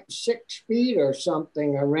have like 6 feet or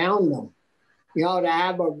something around them, to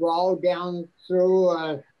have a row down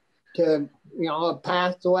through to, a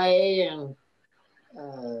pathway, and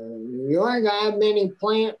you aren't going to have many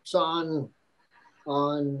plants on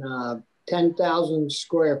 10,000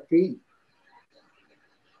 square feet.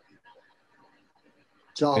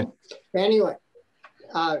 So anyway.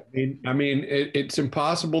 It's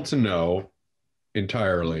impossible to know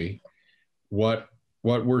entirely. What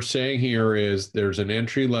we're saying here is there's an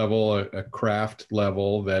entry level, a craft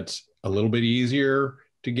level that's a little bit easier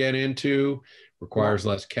to get into, requires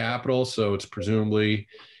less capital, so it's presumably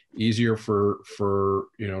easier for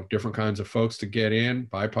different kinds of folks to get in,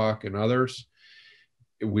 BIPOC and others.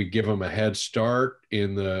 we give them a head start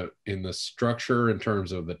in the structure in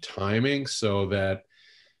terms of the timing, so that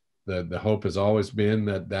the hope has always been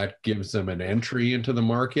that gives them an entry into the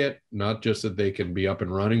market, not just that they can be up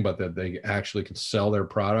and running, but that they actually can sell their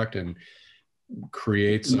product and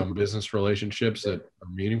create some business relationships that are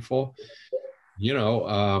meaningful.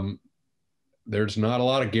 There's not a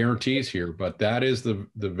lot of guarantees here, but that is the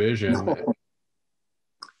vision. No.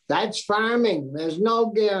 That's farming. There's no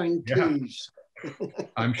guarantees. Yeah.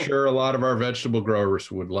 I'm sure a lot of our vegetable growers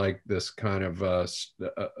would like this kind of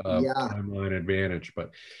timeline advantage,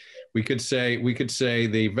 but we could say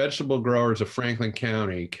the vegetable growers of Franklin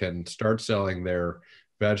County can start selling their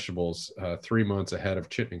vegetables 3 months ahead of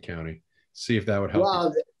Chittenden County. See if that would help.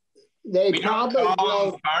 Well, we don't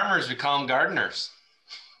call them farmers, we call them gardeners.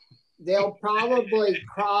 They'll probably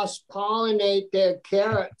cross-pollinate their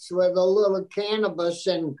carrots with a little cannabis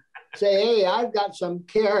and say, hey, I've got some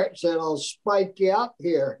carrots that'll spike you up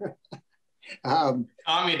here. Calm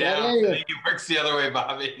me down. Anyway, I think it works the other way,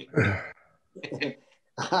 Bobby.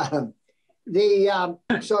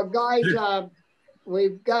 So guys,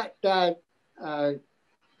 we've got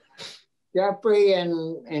Jeffrey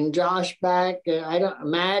and Josh back.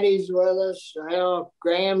 Maddie's with us. I don't know if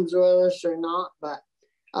Graham's with us or not, but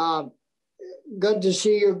good to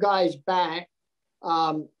see you guys back.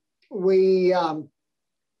 We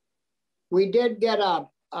did get a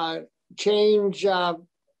change,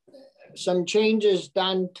 some changes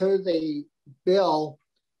done to the bill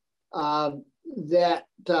that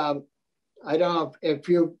I don't know if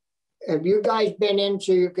you guys been in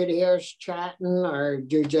so you could hear us chatting, or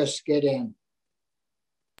did you just get in?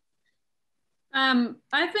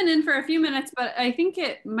 I've been in for a few minutes, but I think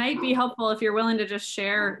it might be helpful if you're willing to just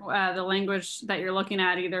share the language that you're looking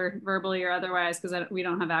at, either verbally or otherwise, because we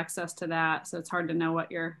don't have access to that. So it's hard to know what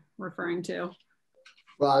you're referring to.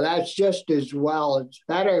 Well, that's just as well. It's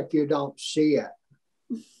better if you don't see it.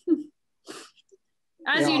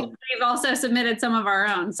 As you know, we've also submitted some of our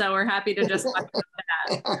own, so we're happy to just talk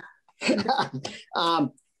about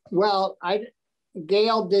that. Well,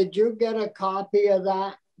 Gail, did you get a copy of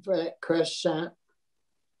that that Chris sent?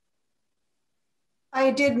 I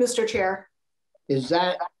did, Mr. Chair. Is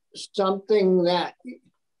that something that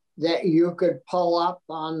you could pull up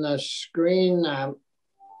on the screen?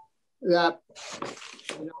 That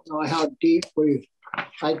I don't know how deep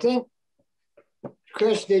I think,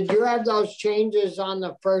 Chris, did you have those changes on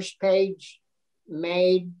the first page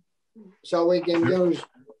made so we can use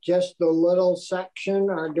just the little section,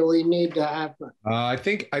 or do we need to have? I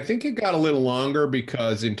think it got a little longer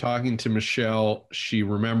because in talking to Michelle, she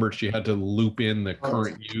remembered she had to loop in the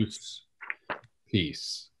current use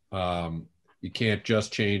piece. You can't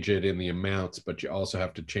just change it in the amounts, but you also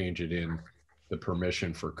have to change it in the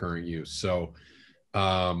permission for current use. So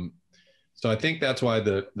I think that's why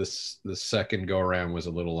the second go around was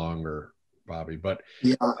a little longer, Bobby. But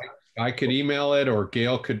yeah. I could email it, or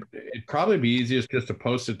Gail could. It'd probably be easiest just to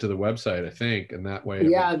post it to the website, I think, and that way.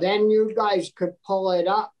 Yeah, then you guys could pull it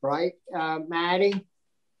up, right, Maddie?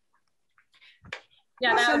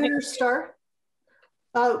 Yeah, Senator Starr.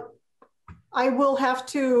 I will have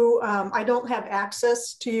to. I don't have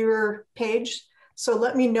access to your page, so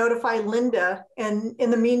let me notify Linda. And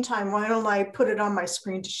in the meantime, why don't I put it on my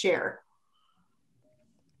screen to share?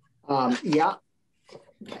 Yeah.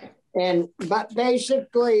 Okay. But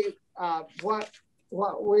basically, what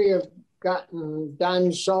we have gotten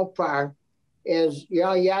done so far is,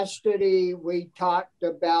 yesterday we talked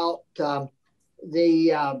about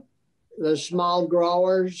the small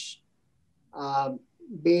growers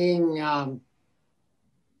being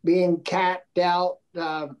capped out.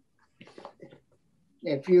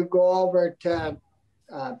 If you go over to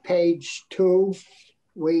page 2,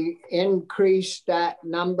 we increased that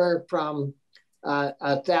number from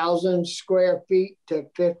 1,000 square feet to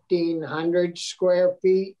 1,500 square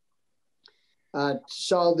feet,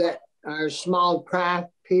 so that our small craft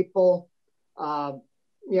people,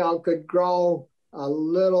 could grow a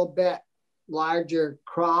little bit larger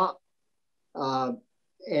crop, and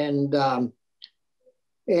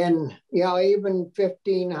even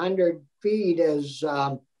 1,500 feet is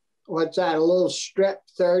what's that? A little strip,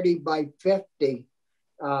 30 by 50,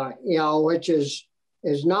 which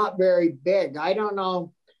is not very big. I don't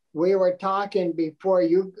know. We were talking before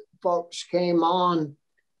you folks came on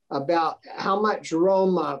about how much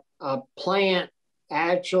room a plant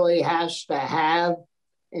actually has to have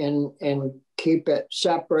and keep it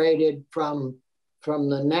separated from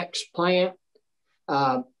the next plant.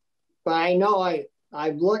 But I know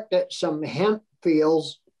I've looked at some hemp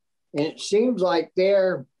fields, and it seems like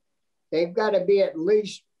they've got to be at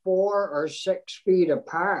least 4 or 6 feet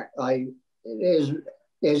apart. It is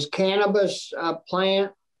is cannabis a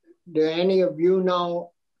plant? Do any of you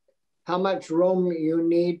know how much room you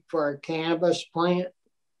need for a cannabis plant?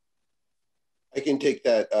 I can take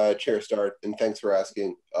that, Chair Starr, and thanks for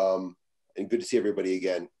asking. And good to see everybody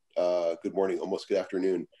again. Good morning, almost good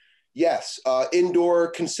afternoon. Yes,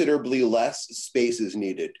 indoor, considerably less space is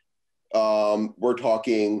needed. We're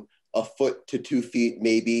talking a foot to 2 feet,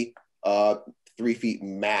 maybe 3 feet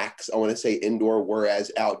max, I want to say indoor,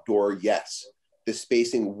 whereas outdoor, yes. The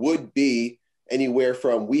spacing would be anywhere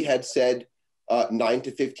from, we had said 9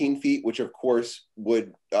 to 15 feet, which of course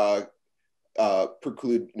would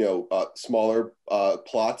preclude, smaller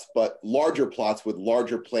plots, but larger plots with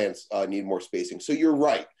larger plants need more spacing. So you're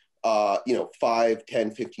right, 5,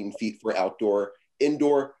 10, 15 feet for outdoor.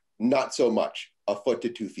 Indoor, not so much, a foot to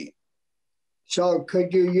 2 feet. So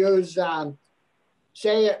could you use,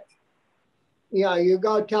 say, you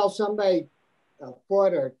go tell somebody a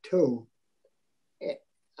foot or 2.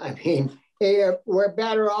 I mean, we're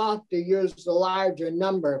better off to use the larger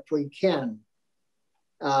number if we can.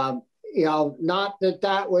 Not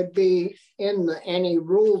that would be in any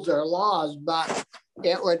rules or laws, but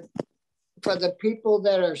it would, for the people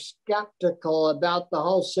that are skeptical about the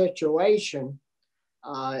whole situation,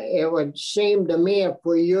 it would seem to me if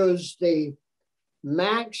we use the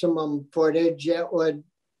maximum footage, it would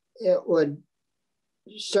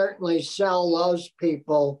certainly sell those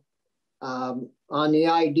people on the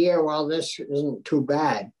idea, well, this isn't too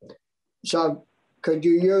bad. So could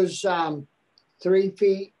you use 3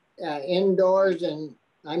 feet indoors, and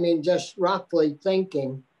I mean, just roughly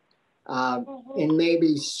thinking, in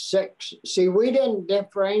maybe 6. See, we didn't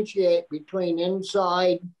differentiate between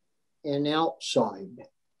inside and outside.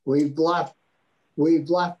 We've left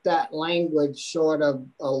that language sort of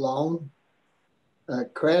alone.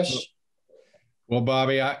 Chris? Well,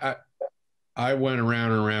 Bobby, I went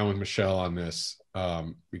around and around with Michelle on this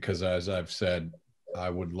because, as I've said, I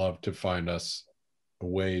would love to find us a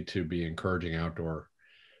way to be encouraging outdoor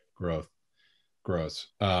growth.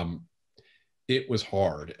 It was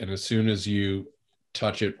hard, and as soon as you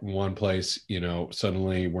touch it in one place,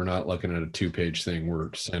 suddenly we're not looking at a 2-page thing.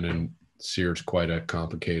 We're sending Sears quite a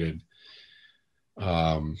complicated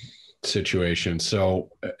situation.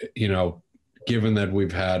 So, given that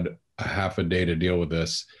we've had a half a day to deal with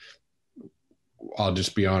this, I'll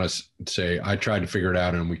just be honest and say I tried to figure it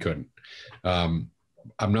out and we couldn't. I'm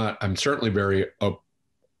certainly very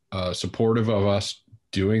supportive of us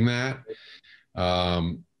doing that.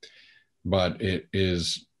 But it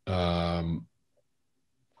is,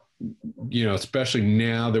 especially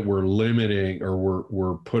now that we're limiting or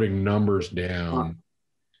we're putting numbers down,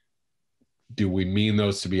 do we mean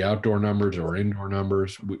those to be outdoor numbers or indoor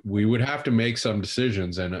numbers? We would have to make some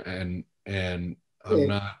decisions, and I'm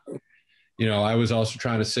not, I was also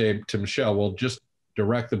trying to say to Michelle, well, just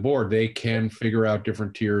direct the board. They can figure out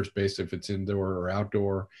different tiers based if it's indoor or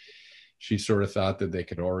outdoor. She sort of thought that they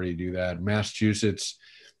could already do that. Massachusetts,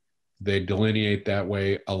 they delineate that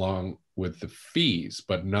way along with the fees,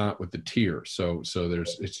 but not with the tiers. So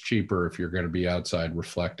it's cheaper if you're going to be outside,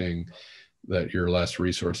 reflecting that you're less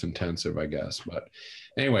resource intensive, I guess. But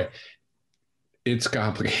anyway, it's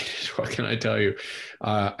complicated. What can I tell you?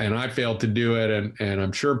 And I failed to do it. And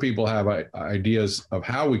I'm sure people have ideas of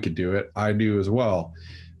how we could do it. I do as well.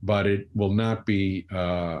 But it will not be,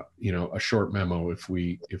 a short memo if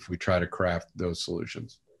we try to craft those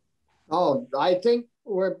solutions. Oh, I think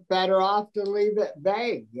we're better off to leave it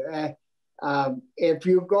vague. If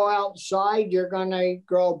you go outside, you're going to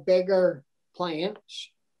grow bigger plants.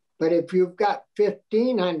 But if you've got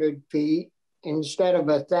 1,500 feet instead of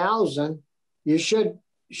 1,000,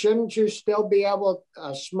 shouldn't you still be able,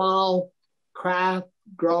 a small craft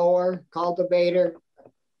grower, cultivator,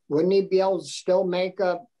 wouldn't he be able to still make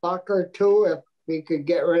 $1 or $2 if we could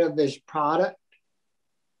get rid of his product?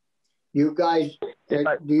 You guys,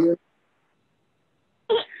 do you?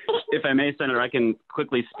 If I may, Senator, I can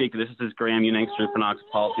quickly speak. This is Graham Unangster, Phoenix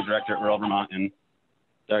Policy Director at Rural Vermont. And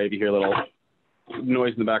sorry if you hear a little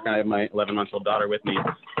noise in the background. I have my 11-month-old daughter with me.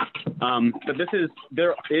 But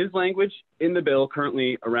there is language in the bill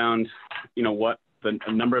currently around, what the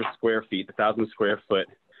number of square feet, the 1,000 square foot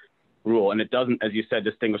rule. And it doesn't, as you said,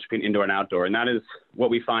 distinguish between indoor and outdoor. And that is what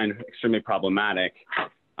we find extremely problematic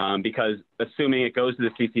because assuming it goes to the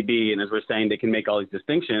CCB, and as we're saying, they can make all these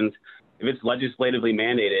distinctions, if it's legislatively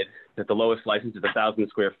mandated that the lowest license is 1,000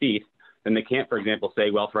 square feet, then they can't, for example,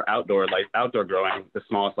 say, well, for outdoor growing, the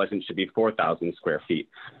smallest license should be 4,000 square feet.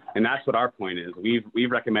 And that's what our point is.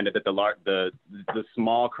 We've recommended that the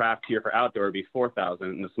small craft tier for outdoor would be 4,000,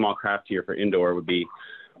 and the small craft tier for indoor would be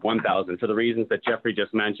 1,000 for the reasons that Jeffrey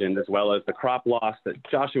just mentioned, as well as the crop loss that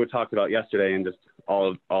Joshua talked about yesterday, and just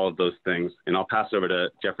all of those things. And I'll pass over to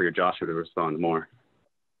Jeffrey or Joshua to respond more.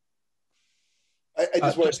 I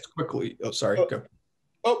just want to quickly. Oh, sorry. Go.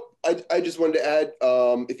 I just wanted to add,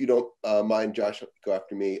 if you don't mind, Josh, go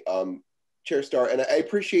after me. Chair Starr, and I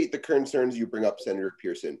appreciate the concerns you bring up, Senator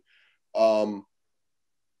Pearson. I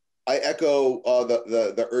echo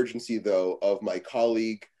the urgency, though, of my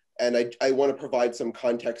colleague, and I want to provide some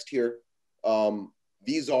context here.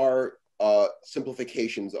 These are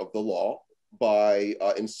simplifications of the law by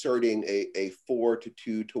inserting a 4 to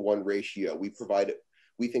 2 to 1 ratio. We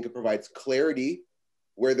think it provides clarity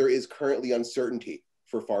where there is currently uncertainty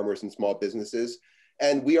for farmers and small businesses.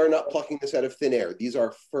 And we are not plucking this out of thin air. These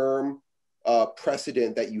are firm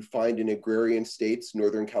precedent that you find in agrarian states,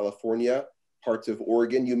 Northern California, parts of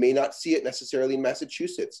Oregon. You may not see it necessarily in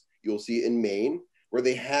Massachusetts. You'll see it in Maine, where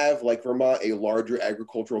they have, like Vermont, a larger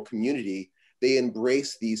agricultural community. They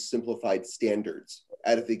embrace these simplified standards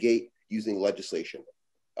out of the gate using legislation.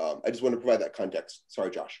 I just want to provide that context.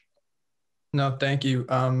 Sorry, Josh. No, thank you.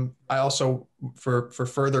 I also, for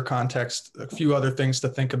further context, a few other things to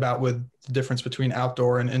think about with the difference between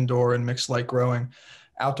outdoor and indoor and mixed light growing.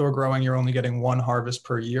 Outdoor growing, you're only getting 1 harvest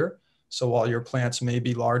per year. So while your plants may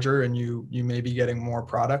be larger and you may be getting more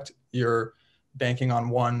product, you're banking on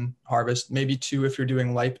 1 harvest, maybe 2 if you're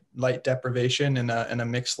doing light deprivation in a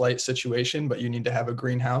mixed light situation, but you need to have a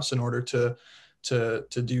greenhouse in order to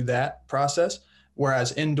do that process.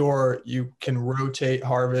 Whereas indoor, you can rotate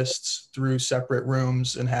harvests through separate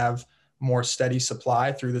rooms and have more steady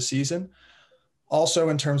supply through the season. Also,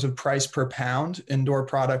 in terms of price per pound, indoor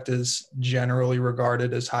product is generally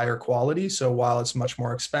regarded as higher quality. So while it's much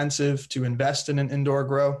more expensive to invest in an indoor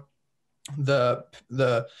grow, the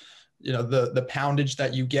poundage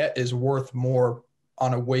that you get is worth more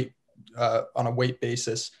on a weight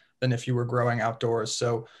basis than if you were growing outdoors.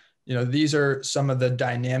 So, these are some of the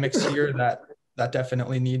dynamics here that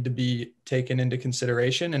definitely need to be taken into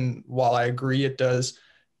consideration. And while I agree it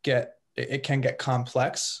can get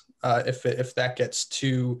complex if that gets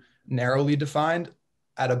too narrowly defined,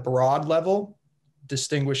 at a broad level,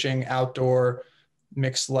 distinguishing outdoor,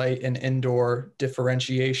 mixed light, and indoor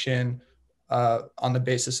differentiation on the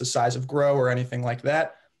basis of size of grow or anything like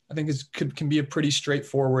that, I think can be a pretty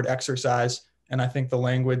straightforward exercise. And I think the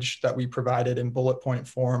language that we provided in bullet point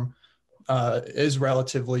form is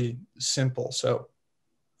relatively simple. So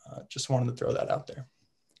just wanted to throw that out there.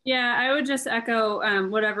 Yeah, I would just echo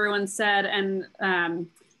what everyone said. And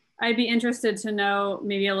I'd be interested to know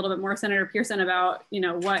maybe a little bit more, Senator Pearson, about,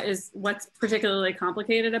 what's particularly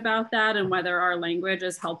complicated about that and whether our language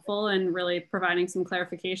is helpful in really providing some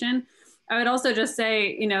clarification. I would also just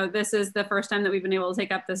say, this is the first time that we've been able to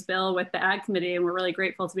take up this bill with the Ag Committee, and we're really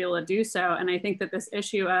grateful to be able to do so. And I think that this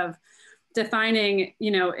issue of defining,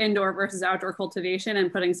 indoor versus outdoor cultivation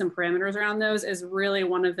and putting some parameters around those is really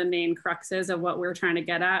one of the main cruxes of what we're trying to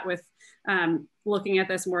get at with looking at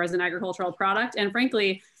this more as an agricultural product. And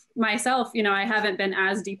frankly, myself, I haven't been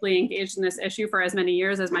as deeply engaged in this issue for as many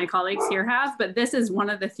years as my colleagues here have, but this is one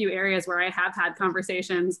of the few areas where I have had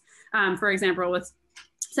conversations, for example, with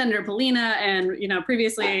Senator Polina and,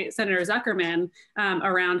 previously Senator Zuckerman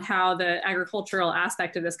around how the agricultural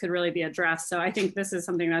aspect of this could really be addressed. So I think this is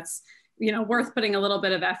something that's, worth putting a little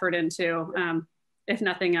bit of effort into, if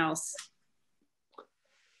nothing else.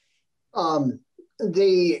 I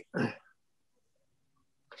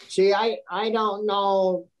don't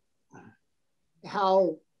know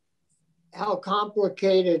how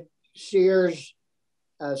complicated Senator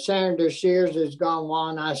Sears is going to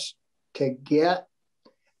want us to get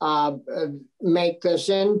make this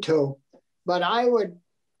into, but I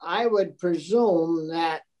would presume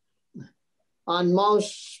that on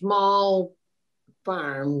most small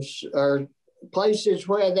farms or places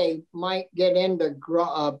where they might get into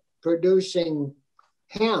producing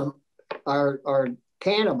hemp or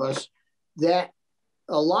cannabis, that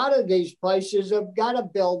a lot of these places have got a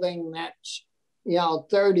building that's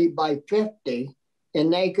 30 by 50,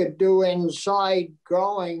 and they could do inside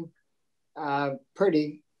growing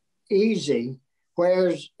pretty easy.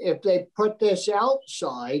 Whereas if they put this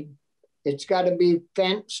outside, it's got to be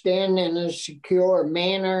fenced in a secure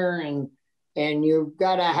manner, and you've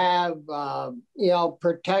got to have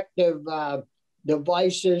protective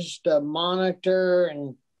devices to monitor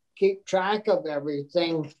and keep track of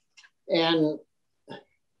everything. And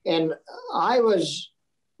I was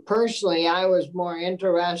more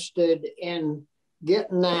interested in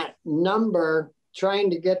getting that number,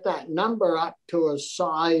 trying to get that number up to a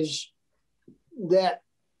size that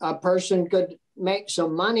a person could make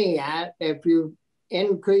some money at if you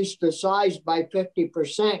increase the size by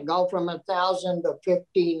 50%, go from 1,000 to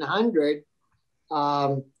 1,500,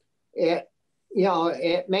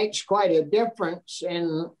 it makes quite a difference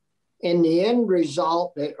in the end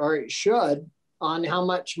result, or it should, on how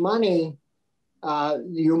much money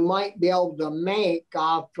you might be able to make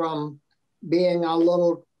off from being a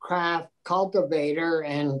little craft cultivator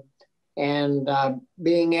and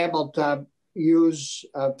being able to use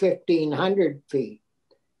 1,500 feet.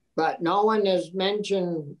 But no one has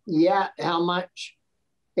mentioned yet how much,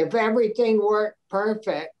 if everything worked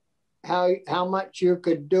perfect, how much you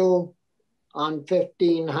could do on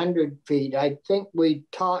 1,500 feet. I think we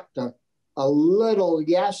talked a little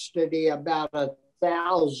yesterday about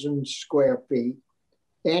 1,000 square feet.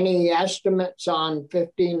 Any estimates on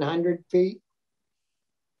 1,500 feet?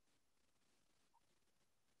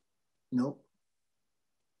 No.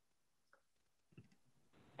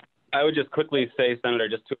 I would just quickly say, Senator,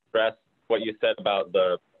 just to address what you said about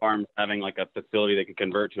the farms having like a facility they can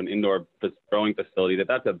convert to an indoor growing facility,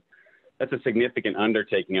 that's a significant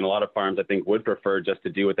undertaking. And a lot of farms, I think, would prefer just to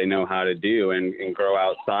do what they know how to do and grow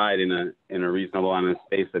outside in a reasonable amount of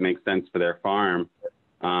space that makes sense for their farm.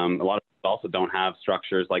 A lot of people also don't have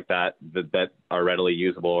structures like that are readily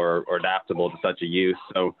usable or adaptable to such a use.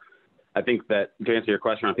 So I think that to answer your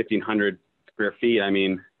question on 1,500 square feet, I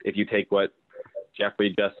mean, if you take what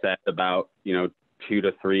Jeffrey just said about, 2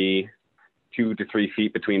 to 3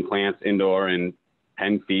 feet between plants indoor and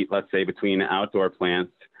 10 feet, let's say, between outdoor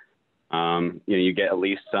plants, you get at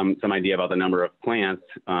least some idea about the number of plants.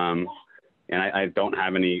 And I don't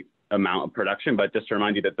have any amount of production, but just to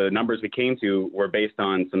remind you that the numbers we came to were based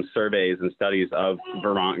on some surveys and studies of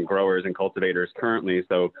Vermont growers and cultivators currently.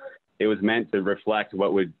 So it was meant to reflect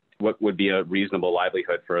what would be a reasonable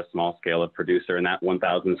livelihood for a small scale of producer. And that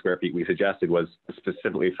 1,000 square feet we suggested was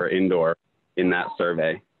specifically for indoor in that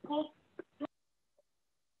survey.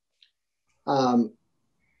 I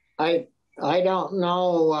don't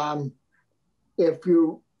know if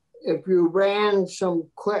you ran some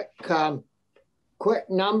quick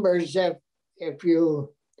numbers, if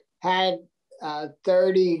you had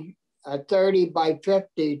 30 by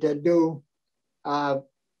 50 to do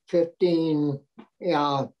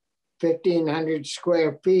 1,500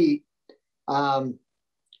 square feet,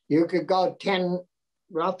 you could go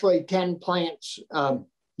roughly 10 plants,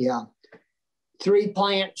 3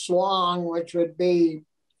 plants long, which would be,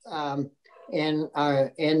 and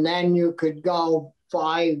then you could go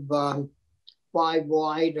 5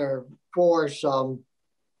 wide or 4. So,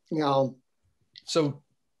 So,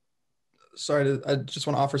 sorry, I just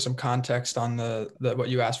want to offer some context on what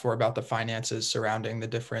you asked for about the finances surrounding the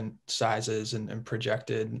different sizes and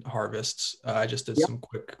projected harvests. I just did some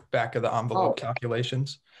quick back of the envelope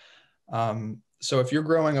calculations. So if you're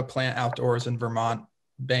growing a plant outdoors in Vermont,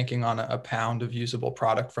 banking on a pound of usable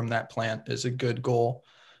product from that plant is a good goal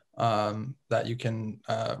that you can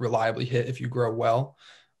reliably hit if you grow well.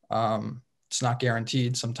 It's not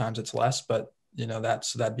guaranteed. Sometimes it's less, but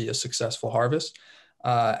that'd be a successful harvest.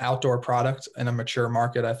 Outdoor product in a mature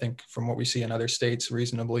market, I think from what we see in other states,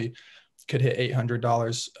 reasonably could hit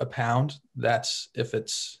 $800 a pound. That's if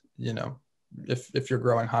it's, if you're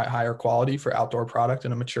growing higher quality for outdoor product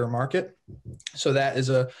in a mature market. So that is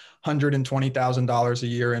 $120,000 a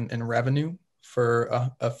year in revenue for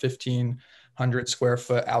a 1,500 square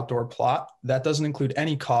foot outdoor plot. That doesn't include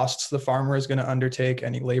any costs the farmer is going to undertake,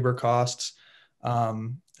 any labor costs,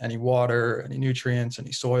 any water, any nutrients,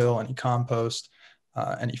 any soil, any compost,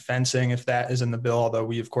 any fencing, if that is in the bill, although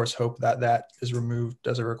we of course hope that is removed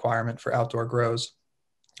as a requirement for outdoor grows.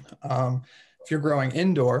 If you're growing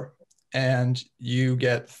indoor and you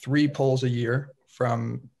get 3 pulls a year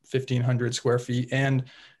from 1,500 square feet, and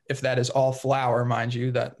if that is all flower, mind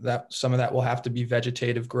you, that some of that will have to be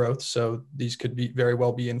vegetative growth. So these could be very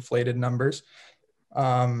well be inflated numbers.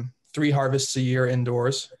 3 harvests a year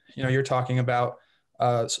indoors, you're talking about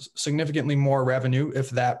significantly more revenue if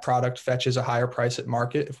that product fetches a higher price at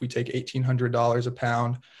market. If we take $1,800 a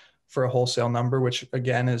pound for a wholesale number, which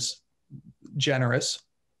again is generous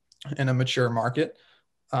in a mature market,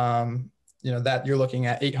 that you're looking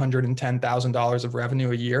at $810,000 of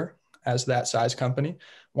revenue a year as that size company.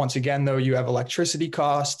 Once again, though, you have electricity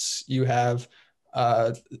costs, you have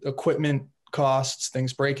equipment costs,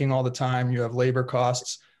 things breaking all the time, you have labor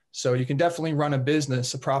costs. So you can definitely run a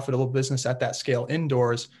profitable business at that scale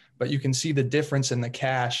indoors, but you can see the difference in the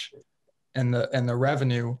cash and the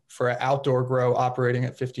revenue for an outdoor grow operating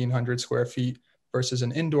at 1,500 square feet versus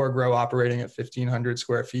an indoor grow operating at 1,500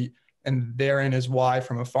 square feet. And therein is why,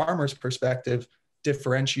 from a farmer's perspective,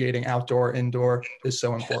 differentiating outdoor, indoor is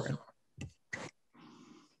so important.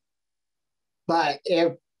 But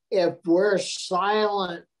if if we're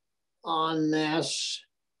silent on this,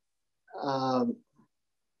 you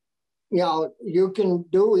know, you can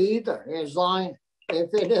do either. As long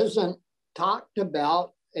if it isn't talked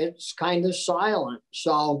about, it's kind of silent.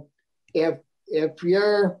 So if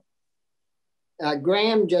you're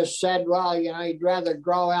Graham just said, well, you know, you'd rather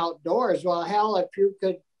grow outdoors. Well, hell, if you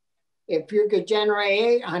could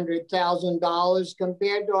generate $800,000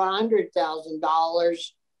 compared to $100,000,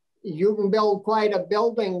 you can build quite a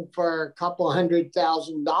building for a couple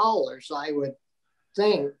 $100,000, I would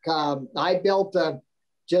think. I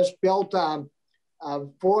just built a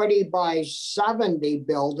 40 by 70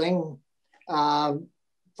 building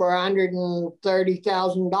for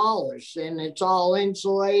 $130,000, and it's all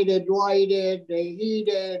insulated, lighted,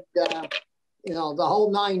 heated, you know, the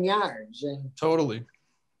whole 9 yards. And totally.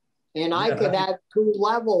 And I could have 2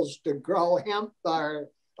 levels to grow hemp or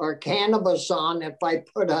cannabis on if I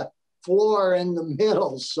put a floor in the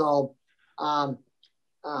middle. So, you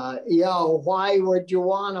know, why would you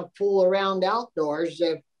want to fool around outdoors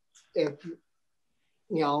if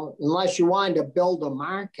you know, unless you wanted to build a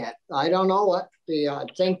market? I don't know what the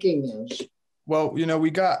thinking is. Well, you know,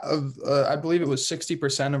 we got, I believe it was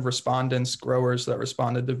 60% of respondents, growers that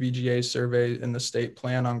responded to VGA's survey in the state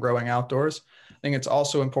plan on growing outdoors. I think it's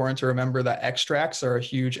also important to remember that extracts are a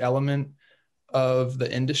huge element of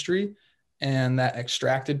the industry, and that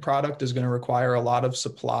extracted product is going to require a lot of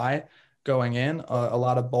supply going in, a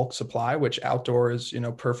lot of bulk supply, which outdoor is, you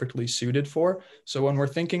know, perfectly suited for. So when we're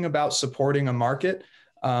thinking about supporting a market,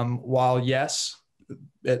 while yes,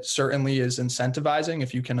 it certainly is incentivizing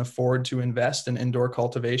if you can afford to invest in indoor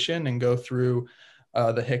cultivation and go through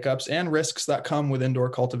the hiccups and risks that come with indoor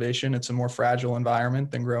cultivation. It's a more fragile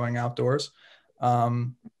environment than growing outdoors.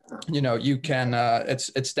 You know, you can,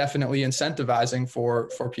 it's definitely incentivizing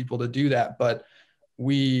for people to do that. But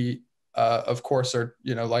we, of course, are,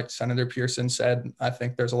 you know, like Senator Pearson said, I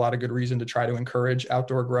think there's a lot of good reason to try to encourage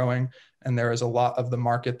outdoor growing. And there is a lot of the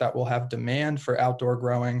market that will have demand for outdoor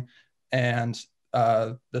growing, and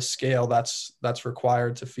the scale that's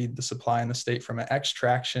required to feed the supply in the state from an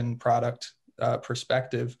extraction product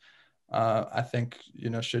perspective, I think, you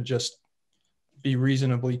know, should just be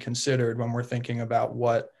reasonably considered when we're thinking about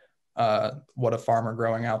what a farmer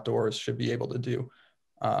growing outdoors should be able to do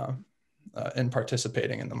in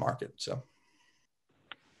participating in the market. So,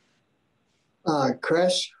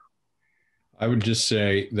 Chris? I would just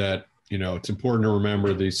say that, you know, it's important to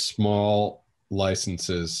remember these small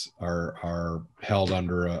licenses are held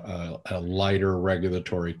under a lighter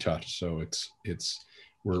regulatory touch. So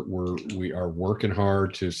we are working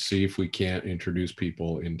hard to see if we can't introduce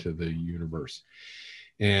people into the universe.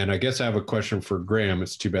 And I guess I have a question for Graham.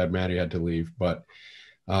 It's too bad Maddie had to leave, but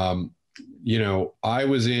you know, I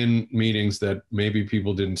was in meetings that maybe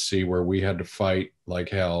people didn't see, where we had to fight like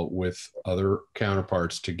hell with other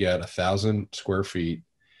counterparts to get 1,000 square feet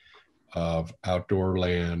of outdoor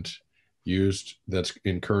land used, that's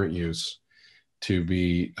in current use, to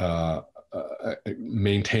be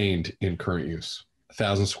maintained in current use,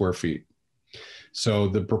 1,000 square feet. So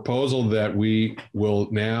the proposal that we will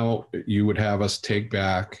now, you would have us take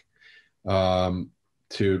back to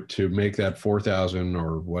make that 4,000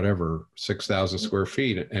 or whatever, 6,000 square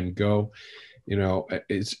feet and go, you know,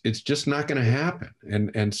 it's just not going to happen.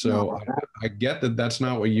 And so I get that that's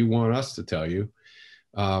not what you want us to tell you,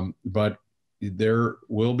 but there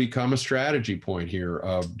will become a strategy point here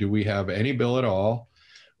of, do we have any bill at all?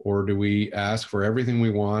 Or do we ask for everything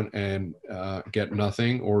we want and get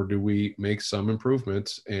nothing? Or do we make some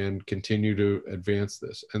improvements and continue to advance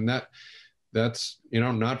this? And that's, you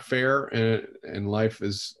know, not fair. And life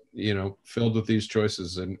is, you know, filled with these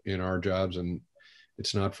choices in our jobs, and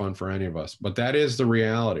it's not fun for any of us. But that is the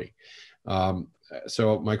reality.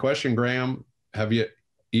 So my question, Graham, have you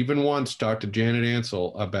even once talked to Janet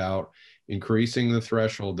Ansell about increasing the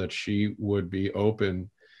threshold that she would be open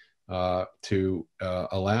to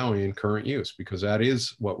allowing in current use? Because that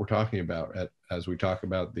is what we're talking about as we talk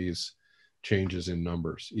about these changes in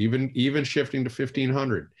numbers. Even shifting to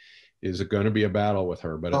 1,500 is going to be a battle with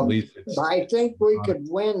her, but at least I think we could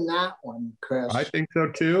win that one, Chris. I think so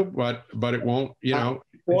too, but it won't, you know.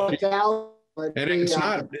 And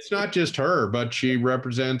it's not just her, but she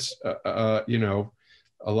represents you know,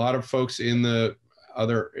 a lot of folks in the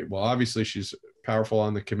other, well, obviously she's powerful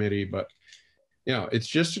on the committee, but you know, it's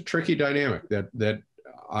just a tricky dynamic that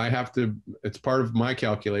I have to, it's part of my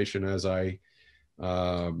calculation as I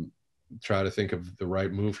try to think of the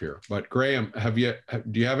right move here. But Graham,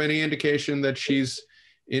 do you have any indication that she's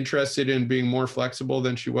interested in being more flexible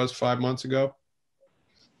than she was 5 months ago?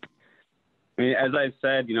 I mean, as I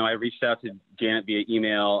said, I reached out to Janet via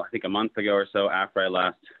email, I think a month ago or so after I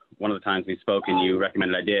left. One of the times we spoke and you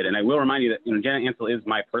recommended I did. And I will remind you that, Janet Ansel is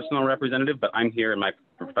my personal representative, but I'm here in my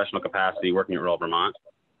professional capacity working at rural Vermont.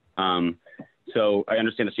 So I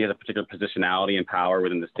understand that she has a particular positionality and power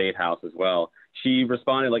within the State House as well. She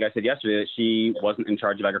responded, like I said yesterday, that she wasn't in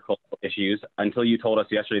charge of agricultural issues until you told us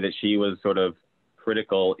yesterday that she was sort of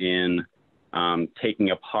critical in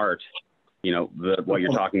taking apart, what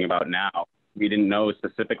you're talking about now. We didn't know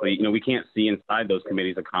specifically, we can't see inside those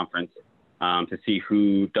committees of conference to see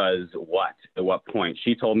who does what at what point.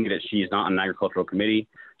 She told me that she's not on an agricultural committee.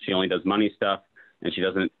 She only does money stuff, and she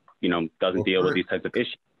doesn't deal with these types of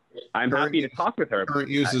issues. I'm happy to talk with her. Current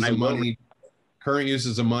use is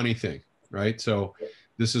a money thing, right? So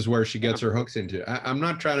this is where she gets her hooks into. I'm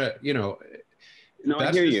not trying to, no, that's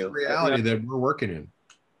I hear just you. the reality that we're working in.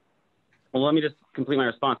 Well, let me just complete my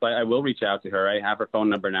response. I will reach out to her. I have her phone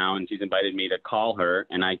number now, and she's invited me to call her,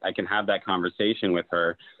 and I can have that conversation with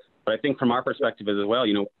her. But I think from our perspective as well,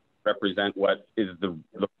 represent what is the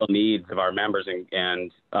needs of our members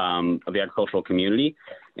and of the agricultural community.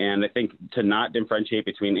 And I think to not differentiate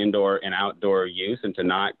between indoor and outdoor use and to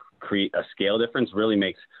not create a scale difference really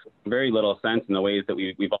makes very little sense in the ways that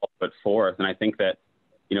we've all put forth. And I think that,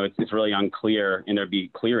 it's really unclear, and there'd be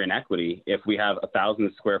clear inequity if we have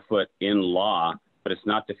 1,000 square foot in law, but it's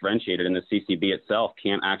not differentiated, and the CCB itself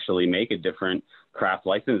can't actually make a different craft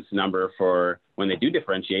license number for when they do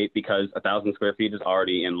differentiate, because 1,000 square feet is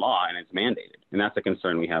already in law and it's mandated. And that's a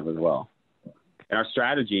concern we have as well. And our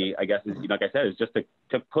strategy, I guess, is, like I said, is just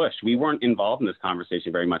to push. We weren't involved in this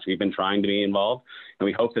conversation very much. We've been trying to be involved, and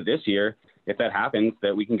we hope that this year, if that happens,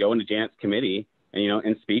 that we can go into Janet's committee and,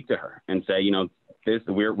 and speak to her and say,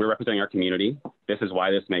 we're representing our community. This is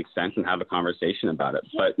why this makes sense, and have a conversation about it.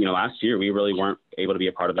 But, last year we really weren't able to be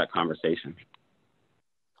a part of that conversation.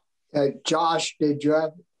 Josh, did you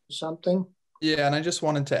have something? Yeah, and I just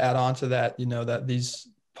wanted to add on to that, that these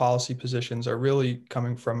policy positions are really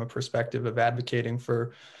coming from a perspective of advocating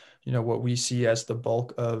for, what we see as the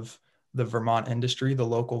bulk of the Vermont industry, the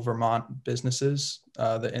local Vermont businesses,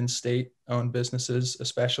 the in-state owned businesses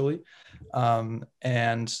especially. And,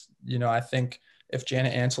 I think if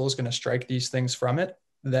Janet Ansel is going to strike these things from it,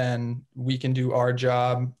 then we can do our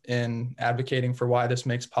job in advocating for why this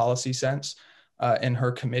makes policy sense in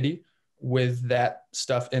her committee with that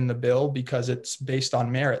stuff in the bill, because it's based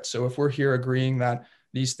on merit. So if we're here agreeing that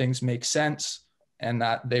these things make sense and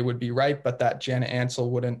that they would be right, but that Janet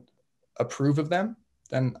Ansel wouldn't approve of them,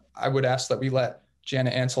 then I would ask that we let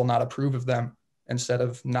Janet Ansel not approve of them instead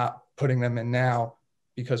of not putting them in now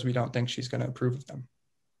because we don't think she's going to approve of them.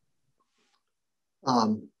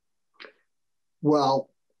 Well,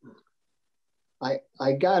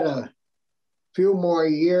 I got a few more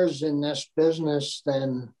years in this business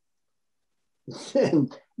than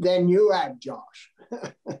you have, Josh.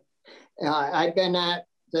 I've been at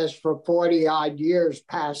this for 40 odd years,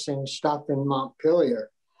 passing stuff in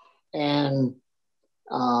Montpelier. And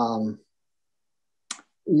the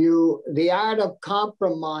art of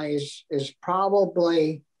compromise is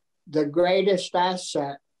probably the greatest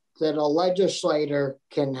asset that a legislator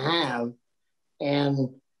can have. And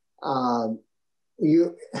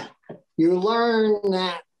you learn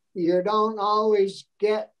that you don't always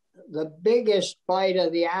get the biggest bite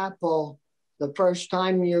of the apple the first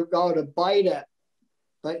time you go to bite it,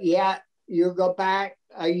 but yet you go back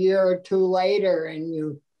a year or two later and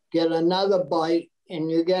you get another bite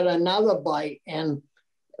and you get another bite. And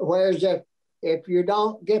whereas if you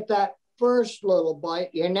don't get that first little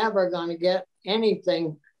bite, you're never going to get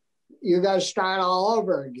anything. You got to start all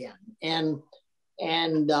over again. And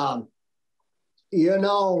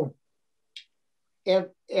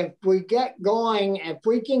if we get going, if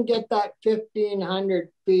we can get that 1,500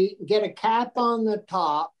 feet, get a cap on the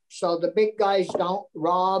top so the big guys don't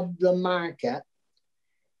rob the market.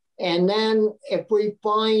 And then if we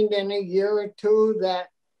find in a year or two that,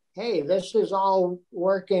 hey, this is all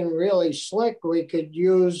working really slick, we could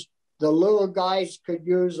use, the little guys could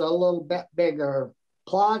use a little bit bigger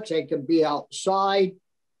plots. They could be outside.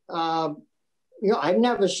 I've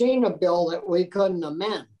never seen a bill that we couldn't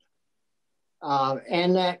amend.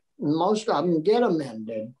 And that most of them get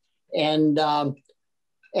amended. And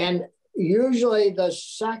usually the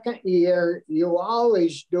second year, you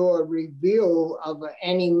always do a review of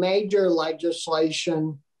any major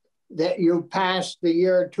legislation that you passed the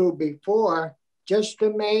year or two before, just to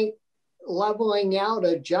make leveling out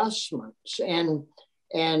adjustments. And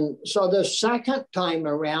so the second time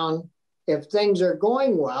around, if things are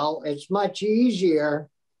going well, it's much easier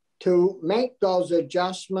to make those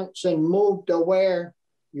adjustments and move to where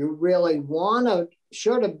you really want to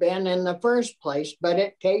should have been in the first place, but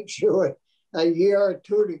it takes you a year or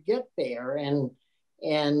two to get there. And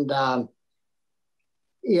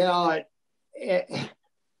you know,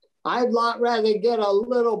 I'd a lot rather get a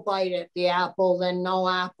little bite at the apple than no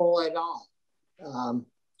apple at all.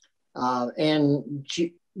 And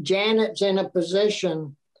Janet's in a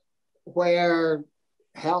position where,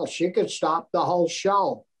 hell, she could stop the whole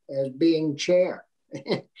show as being chair.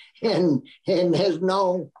 and there's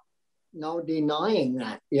no denying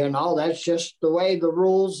that. You know, that's just the way the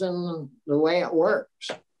rules and the way it works.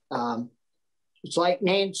 It's like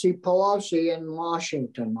Nancy Pelosi in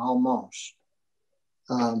Washington, almost.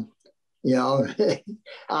 You know,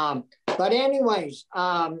 but anyways,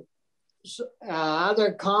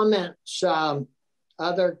 other comments?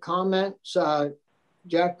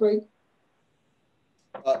 Jeffrey?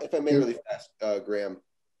 If I may, really fast, Graham,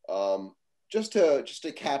 just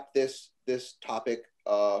to cap this topic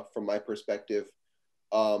from my perspective,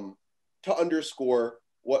 to underscore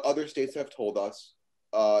what other states have told us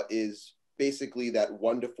is basically that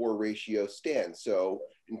 1-to-4 ratio stands. So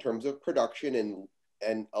in terms of production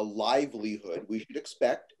and a livelihood, we should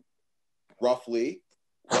expect roughly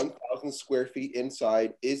 1,000 square feet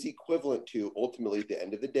inside is equivalent to, ultimately at the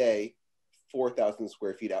end of the day, 4,000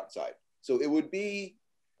 square feet outside. So it would be,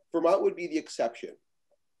 Vermont would be the exception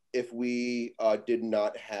if we did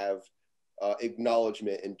not have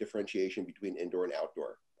acknowledgement and differentiation between indoor and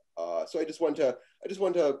outdoor. So I just want to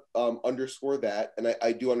underscore that, and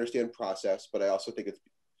I do understand process, but I also think it's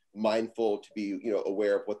mindful to be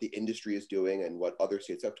aware of what the industry is doing and what other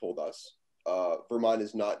states have told us. Vermont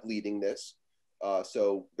is not leading this,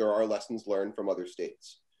 so there are lessons learned from other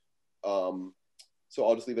states. So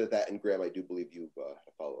I'll just leave it at that. And Graham, I do believe you had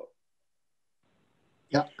a follow up.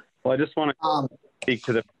 Yeah. Well, I just want to speak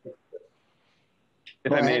to the,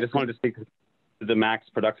 if I may, I just wanted to speak to the max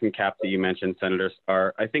production cap that you mentioned, Senator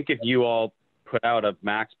Starr. I think if you all put out a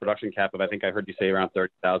max production cap of, I think I heard you say around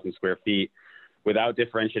 30,000 square feet, without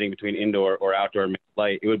differentiating between indoor or outdoor mixed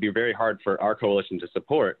light, it would be very hard for our coalition to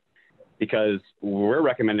support, because we're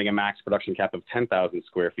recommending a max production cap of 10,000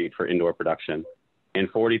 square feet for indoor production and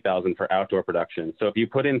 40,000 for outdoor production. So if you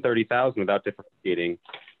put in 30,000 without differentiating,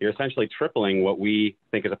 you're essentially tripling what we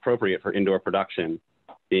think is appropriate for indoor production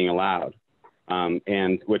being allowed,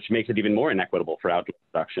 and which makes it even more inequitable for outdoor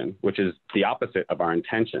production, which is the opposite of our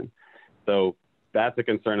intention. So that's a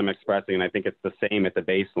concern I'm expressing, and I think it's the same at the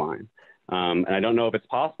baseline. And I don't know if it's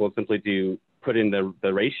possible simply to put in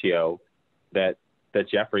the ratio that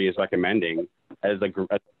Jeffrey is recommending as a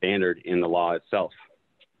standard in the law itself.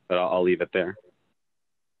 But I'll leave it there.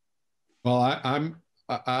 Well,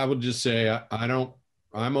 I would just say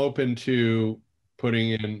I'm open to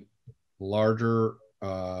putting in larger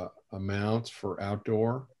amounts for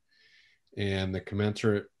outdoor and the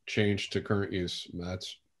commensurate change to current use.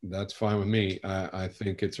 That's fine with me. I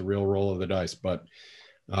think it's a real roll of the dice, but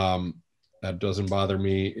that doesn't bother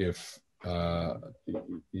me if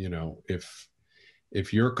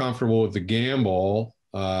if you're comfortable with the gamble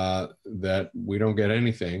that we don't get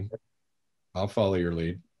anything, I'll follow your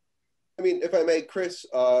lead. I mean, if I may, Chris,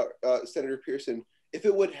 Senator Pearson, if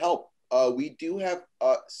it would help, we do have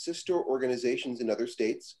sister organizations in other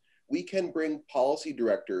states. We can bring policy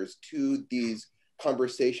directors to these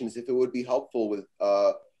conversations if it would be helpful with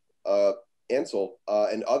Ansel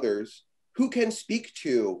and others who can speak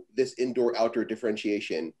to this indoor-outdoor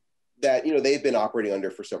differentiation that they've been operating under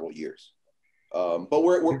for several years. But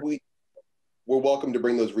we're welcome to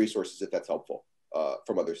bring those resources if that's helpful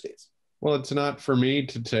from other states. Well, it's not for me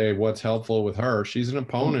to say what's helpful with her. She's an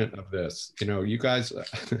opponent of this. You guys,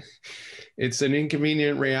 it's an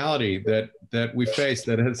inconvenient reality that we face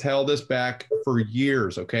that has held us back for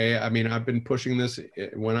years, okay? I mean, I've been pushing this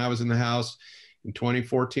when I was in the House in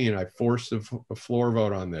 2014. I forced a floor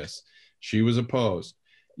vote on this. She was opposed.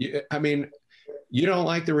 I mean, you don't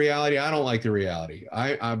like the reality. I don't like the reality.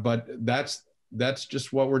 But that's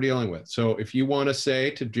just what we're dealing with. So if you want to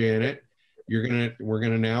say to Janet, we're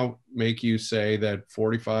gonna now make you say that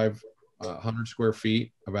 4,500 square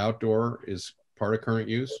feet of outdoor is part of current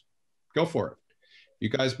use. Go for it. You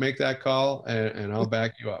guys make that call, and I'll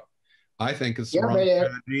back you up. I think it's the wrong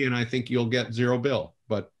strategy, and I think you'll get zero bill.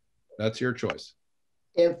 But that's your choice.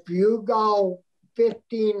 If you go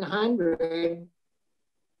 1,500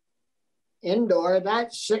 indoor,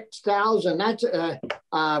 that's 6,000. That's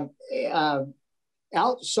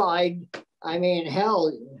outside. I mean,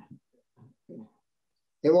 hell.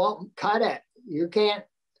 It won't cut it. You can't.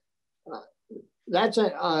 That's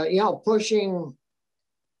pushing.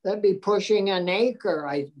 That'd be pushing an acre,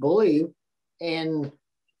 I believe, and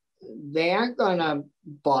they aren't going to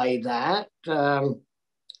buy that.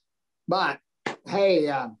 But hey,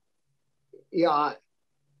 yeah,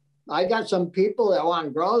 I got some people that want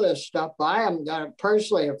to grow this stuff. But I haven't got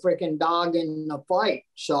personally a freaking dog in the fight.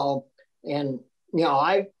 So, and you know,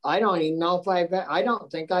 I don't even know if I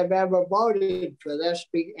don't think I've ever voted for this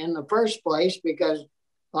in the first place, because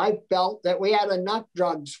I felt that we had enough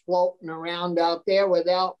drugs floating around out there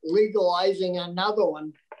without legalizing another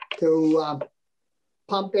one to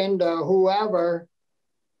pump into whoever,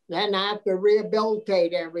 then have to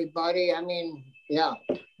rehabilitate everybody. I mean, yeah.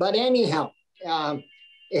 But anyhow,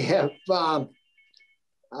 if I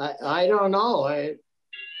don't know.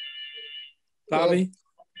 Bobby,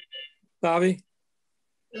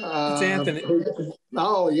 it's Anthony.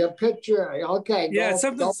 Oh, your picture. Okay. Yeah,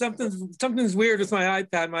 something's weird with my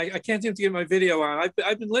iPad. I can't seem to get my video on.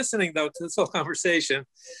 I've been listening though to this whole conversation.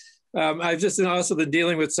 I've just also been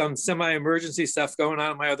dealing with some semi-emergency stuff going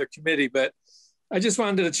on in my other committee, but I just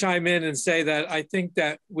wanted to chime in and say that I think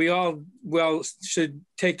that we all should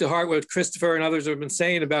take to heart what Christopher and others have been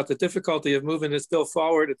saying about the difficulty of moving this bill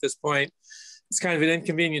forward at this point. It's kind of an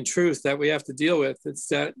inconvenient truth that we have to deal with. It's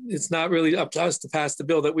that it's not really up to us to pass the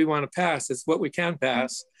bill that we want to pass. It's what we can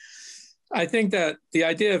pass. I think that the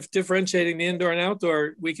idea of differentiating the indoor and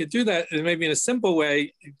outdoor, we could do that and maybe in a simple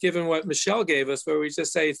way, given what Michelle gave us, where we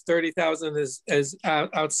just say 30,000 is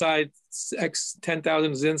outside, X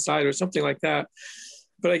 10,000 is inside, or something like that.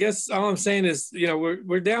 But I guess all I'm saying is, you know,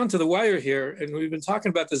 we're down to the wire here, and we've been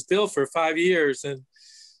talking about this bill for 5 years, and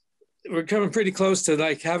we're coming pretty close to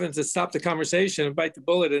like having to stop the conversation and bite the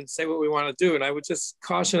bullet and say what we want to do. And I would just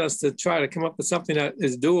caution us to try to come up with something that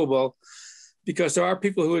is doable, because there are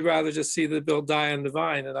people who would rather just see the bill die on the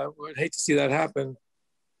vine, and I would hate to see that happen.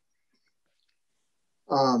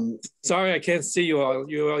 Sorry, I can't see you all.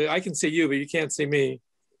 I can see you, but you can't see me.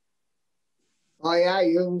 Oh yeah,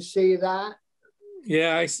 you can see that?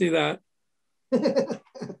 Yeah, I see that.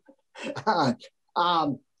 I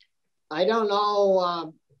don't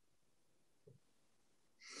know.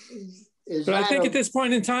 But I think at this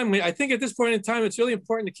point in time, it's really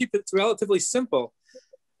important to keep it relatively simple.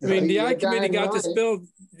 I mean, the I committee got this bill.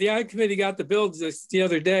 The I committee got the bill just the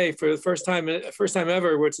other day for the first time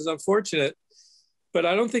ever, which is unfortunate. But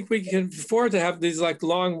I don't think we can afford to have these like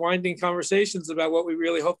long, winding conversations about what we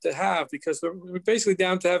really hope to have, because we're basically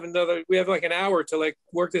down to have we have like an hour to like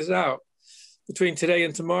work this out between today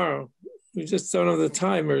and tomorrow. We just don't have the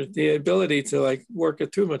time or the ability to like work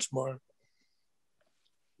it through much more.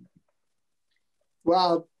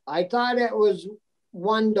 Well, I thought it was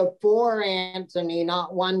 1 to 4, Anthony,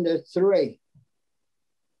 not 1 to 3.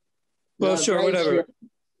 Well, sure, whatever.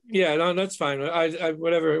 Yeah, no, that's fine. I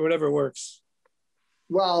whatever works.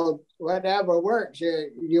 Well, whatever works.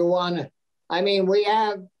 You want to, I mean, we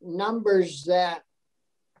have numbers that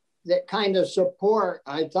kind of support,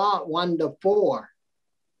 I thought, 1 to 4.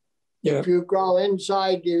 Yeah. If you grow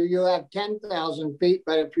inside, you have 10,000 feet,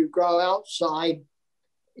 but if you grow outside,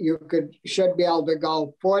 you should be able to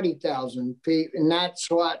go 40,000 feet. And that's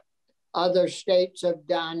what other states have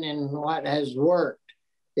done, and what has worked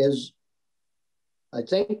is, I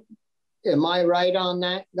think, am I right on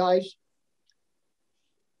that, guys?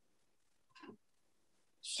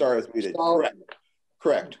 Sorry, I was muted.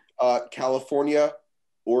 Correct. California,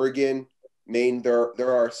 Oregon, Maine, there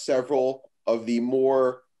are several of the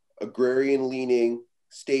more agrarian-leaning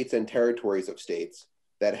states and territories of states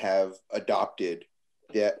that have adopted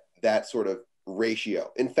that sort of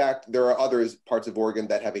ratio. In fact, there are others, parts of Oregon,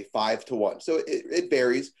 that have a 5 to 1. So it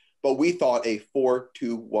varies, but we thought a 4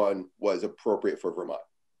 to 1 was appropriate for Vermont.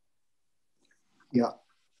 Yeah.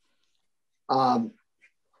 I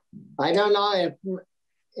don't know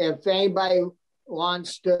if anybody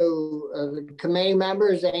wants to, the committee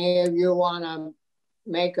members, any of you want to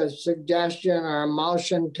make a suggestion or a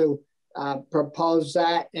motion to propose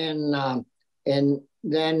that, and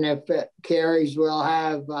then if it carries, we'll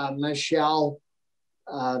have Michelle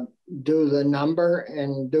do the number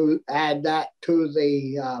and add that to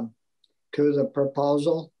the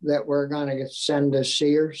proposal that we're going to send to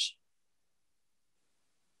Sears.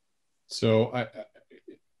 So I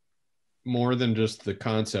more than just the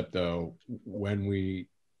concept though, when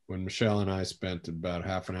Michelle and I spent about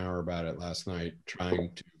half an hour about it last night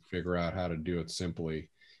trying to figure out how to do it simply,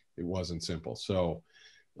 it wasn't simple. So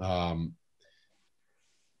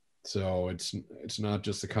so it's not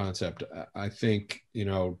just the concept. I think, you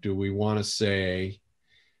know, do we want to say,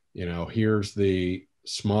 you know, here's the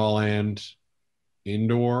small end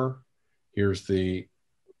indoor, here's the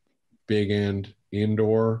big end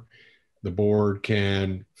indoor. The board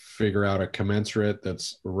can figure out a commensurate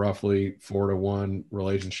that's roughly 4 to 1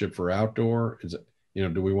 relationship for outdoor. Is it, you know,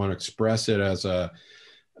 do we want to express it as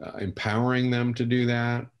empowering them to do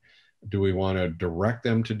that? Do we want to direct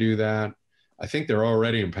them to do that? I think they're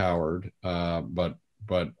already empowered, but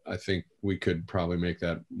I think we could probably make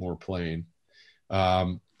that more plain.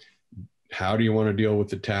 How do you want to deal with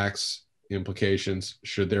the tax implications?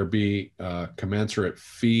 Should there be a commensurate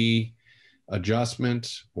fee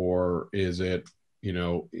adjustment, or is it, you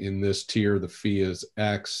know, in this tier, the fee is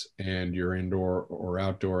X and you're indoor or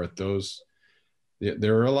outdoor at those?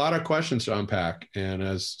 There are a lot of questions to unpack. And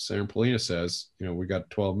as Senator Polina says, you know, we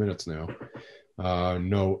got 12 minutes now,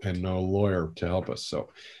 no lawyer to help us. So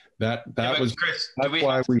that was, Chris, do we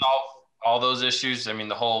have to solve all those issues? I mean,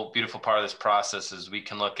 the whole beautiful part of this process is we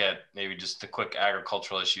can look at maybe just the quick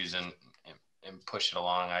agricultural issues and push it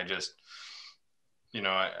along. I just, you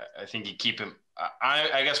know, I think you keep him.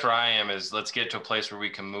 I guess where I am is let's get to a place where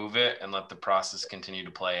we can move it and let the process continue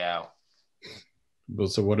to play out. Well,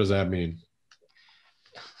 so what does that mean?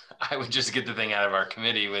 I would just get the thing out of our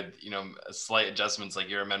committee with, you know, slight adjustments like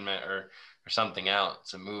your amendment or something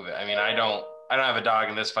else to move it. I mean, I don't have a dog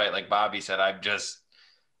in this fight. Like Bobby said, I'm just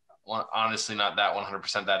honestly not that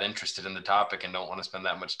 100% that interested in the topic and don't want to spend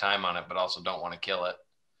that much time on it, but also don't want to kill it.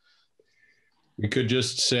 We could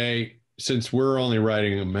just say, since we're only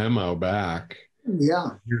writing a memo back,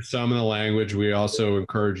 here's some of the language. We also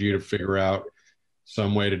encourage you to figure out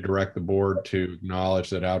some way to direct the board to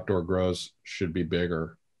acknowledge that outdoor grows should be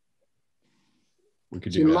bigger. We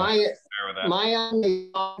could do that. My only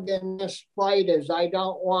dog in this fight is I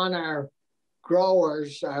don't want our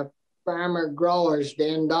growers, our farmer growers, to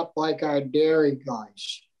end up like our dairy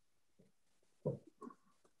guys. You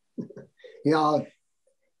know,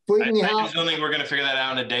 I just don't think we're going to figure that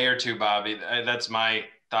out in a day or two, Bobby. That's my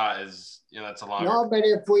thought is, you know, that's a lot. No, but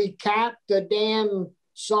if we cap the damn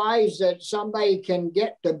size that somebody can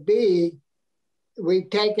get to be, we've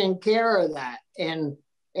taken care of that. And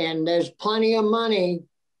there's plenty of money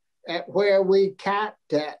at where we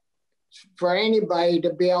capped it for anybody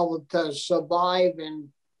to be able to survive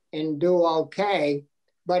and do okay.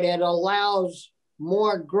 But it allows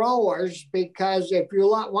more growers, because if you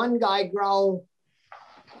let one guy grow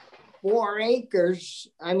 4 acres,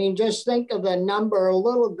 I mean, just think of the number of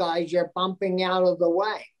little guys you're bumping out of the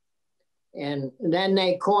way. And then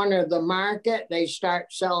they corner the market, they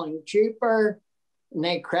start selling cheaper, and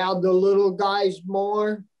they crowd the little guys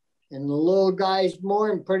more and the little guys more,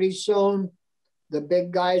 and pretty soon the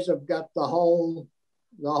big guys have got the whole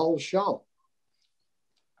show.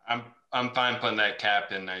 I'm fine putting that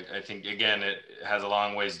cap in. I think, again, it has a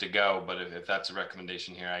long ways to go, but if that's a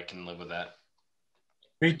recommendation here, I can live with that.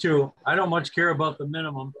 Me too. I don't much care about the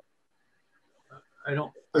minimum. I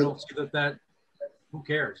don't see that who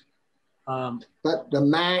cares? But the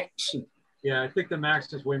max. Yeah, I think the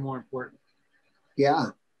max is way more important. Yeah.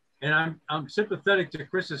 And I'm sympathetic to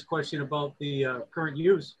Chris's question about the current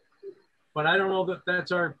use, but I don't know that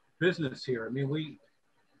that's our business here. I mean,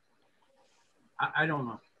 I don't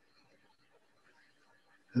know.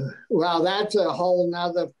 Well, that's a whole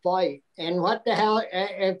nother fight. And what the hell,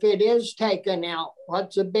 if it is taken out,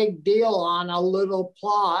 what's the big deal on a little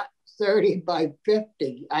plot, 30 by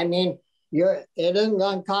 50? I mean, it isn't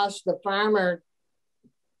going to cost the farmer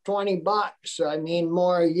 $20. I mean,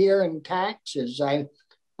 more a year in taxes. I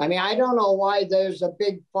mean, I don't know why there's a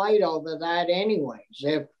big fight over that anyways.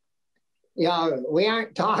 If, you know, we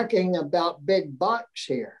aren't talking about big bucks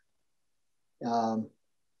here.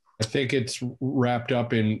 I think it's wrapped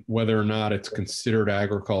up in whether or not it's considered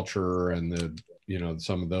agriculture and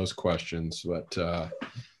some of those questions, but the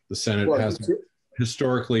Senate hasn't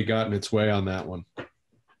historically gotten its way on that one.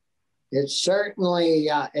 It's certainly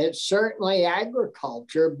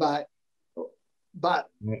agriculture, but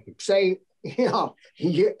say, you know,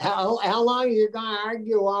 how long are you going to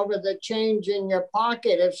argue over the change in your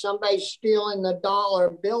pocket if somebody's stealing the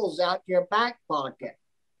dollar bills out your back pocket?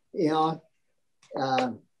 You know,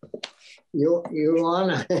 you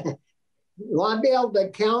want to be able to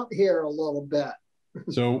count here a little bit.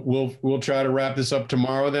 So we'll try to wrap this up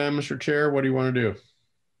tomorrow then, Mr. Chair. What do you want to do?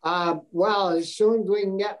 Well, as soon as we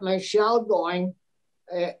can get Michelle going,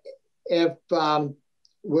 if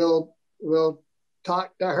we'll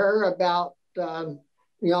talk to her about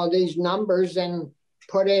these numbers and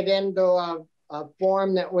put it into a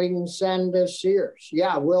form that we can send to Sears.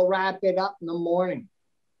 Yeah, we'll wrap it up in the morning.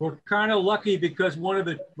 We're kind of lucky because one of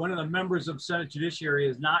the members of Senate Judiciary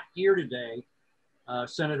is not here today,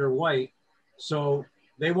 Senator White, so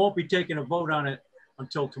they won't be taking a vote on it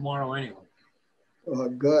until tomorrow anyway. Oh,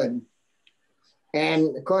 good.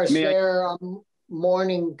 And of course, they're a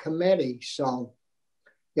morning committee. So,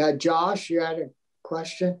 yeah, Josh, you had a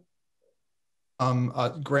question?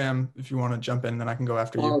 Graham, if you want to jump in, then I can go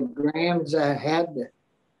after you. Oh, Graham's ahead.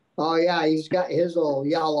 Oh yeah, he's got his little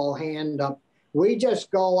yellow hand up. We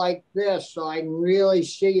just go like this so I can really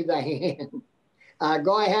see the hand.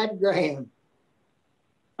 Go ahead, Graham.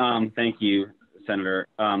 Thank you, Senator.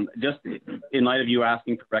 Just in light of you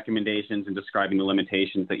asking for recommendations and describing the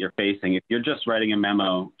limitations that you're facing, if you're just writing a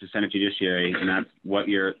memo to Senate Judiciary and that's what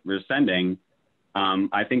you're sending,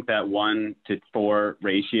 I think that 1-to-4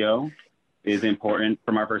 ratio is important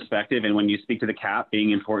from our perspective. And when you speak to the cap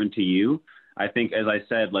being important to you, I think, as I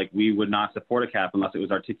said, like we would not support a cap unless it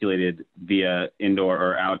was articulated via indoor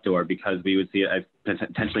or outdoor, because we would see it as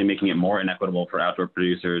potentially making it more inequitable for outdoor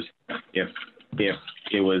producers if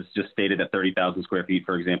it was just stated that 30,000 square feet,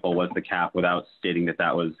 for example, was the cap without stating that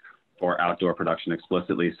that was for outdoor production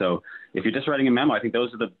explicitly. So if you're just writing a memo, I think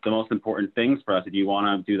those are the most important things for us. If you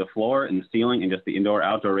want to do the floor and the ceiling and just the indoor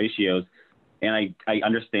outdoor ratios, and I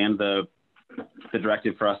understand the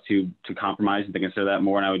directive for us to compromise and to consider that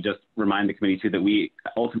more. And I would just remind the committee too that we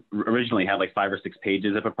originally had like 5 or 6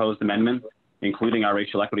 pages of proposed amendments, including our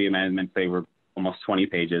racial equity amendments. They were almost 20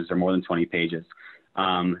 pages or more than 20 pages.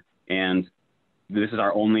 And this is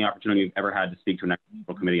our only opportunity we've ever had to speak to an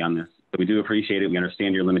agricultural committee on this. So we do appreciate it. We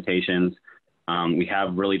understand your limitations. We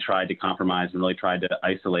have really tried to compromise and really tried to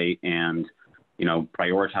isolate and, you know,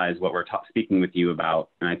 prioritize what we're speaking with you about.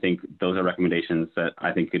 And I think those are recommendations that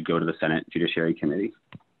I think could go to the Senate Judiciary Committee.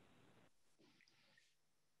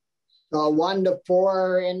 So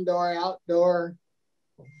 1-to-4 indoor, outdoor,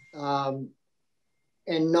 and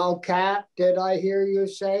no cap. Did I hear you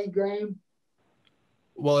say, Graham?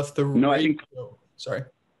 Well, if the no, I think. Sorry.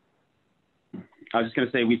 I was just going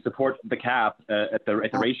to say we support the cap at the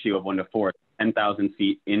ratio of 1-to-4, 10,000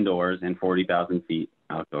 feet indoors and 40,000 feet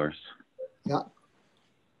outdoors. Yeah.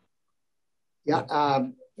 Yeah.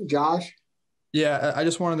 Josh? Yeah, I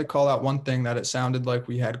just wanted to call out one thing that it sounded like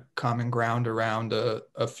we had common ground around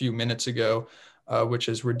a few minutes ago, which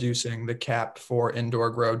is reducing the cap for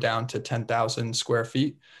indoor grow down to 10,000 square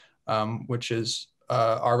feet, which is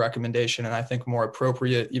our recommendation, and I think more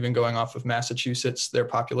appropriate, even going off of Massachusetts. Their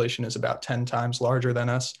population is about 10 times larger than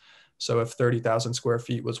us. So if 30,000 square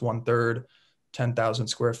feet was 1/3, 10,000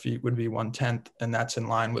 square feet would be 1/10, and that's in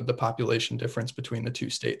line with the population difference between the two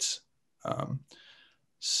states. And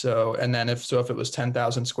then if it was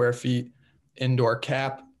 10,000 square feet indoor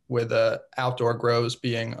cap with outdoor grows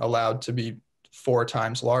being allowed to be 4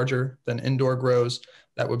 times larger than indoor grows,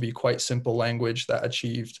 that would be quite simple language that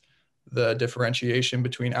achieved the differentiation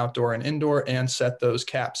between outdoor and indoor and set those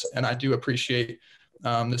caps. And I do appreciate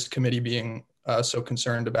this committee being so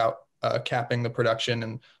concerned about capping the production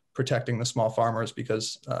and protecting the small farmers,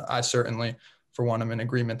 because I certainly, for one, am in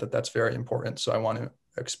agreement that that's very important. So I want to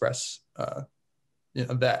express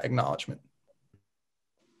that acknowledgement.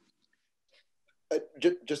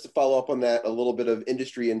 Just to follow up on that, a little bit of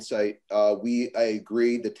industry insight. I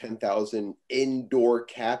agree the 10,000 indoor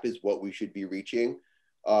cap is what we should be reaching.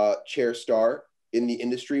 Chair Starr, in the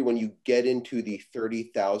industry, when you get into the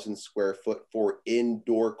 30,000 square foot for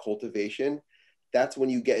indoor cultivation, that's when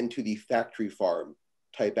you get into the factory farm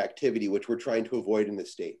type activity, which we're trying to avoid in the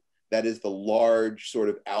state. That is the large sort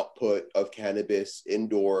of output of cannabis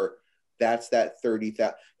indoor. That's that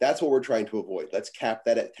 30,000. That's what we're trying to avoid. Let's cap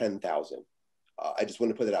that at 10,000. I just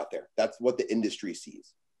want to put it out there. That's what the industry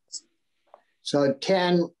sees. So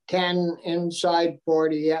 10 inside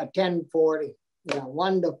 40, yeah, 10, 40. Yeah,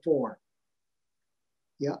 1-to-4.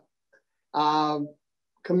 Yeah.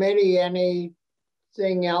 Committee,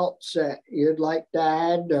 anything else that you'd like to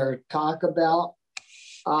add or talk about?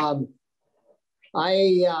 I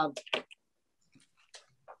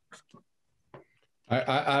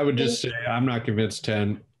would just say I'm not convinced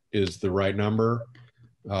 10 is the right number.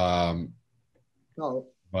 No,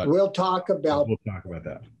 but we'll talk about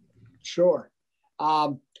that. Sure.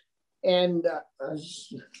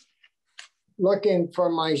 Looking for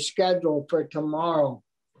my schedule for tomorrow.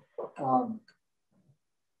 Okay.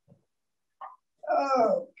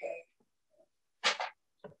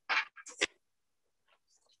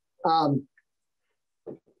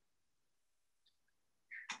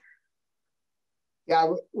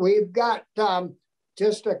 Yeah, we've got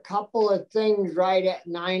just a couple of things right at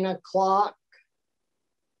 9 o'clock,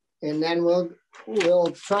 and then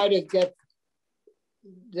we'll try to get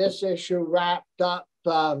this issue wrapped up,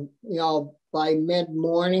 by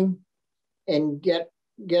mid-morning, and get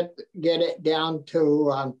it down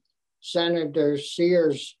to Senator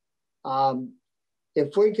Sears.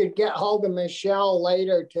 If we could get hold of Michelle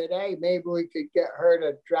later today, maybe we could get her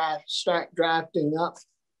to start drafting up,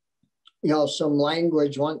 some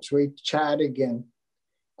language once we chat again.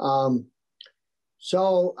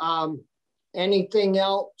 Anything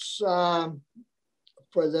else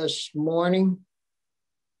for this morning?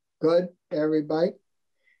 Good, everybody.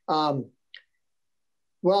 Well,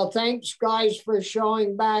 thanks, guys, for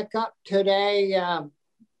showing back up today.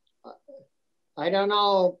 I don't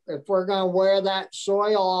know if we're going to wear that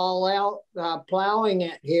soil all out plowing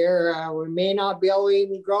it here. We may not be able to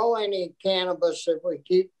even grow any cannabis if we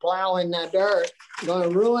keep plowing the dirt. It's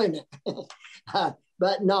going to ruin it.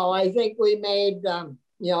 But no, I think we made,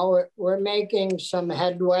 you know, we're making some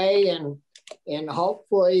headway, and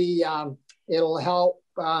hopefully it'll help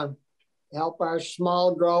our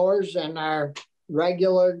small growers and our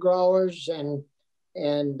regular growers. And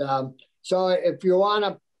so if you want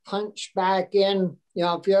to punch back in, you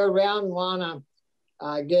know, if you're around, want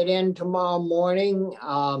to get in tomorrow morning,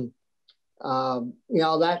 you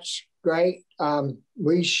know, that's great.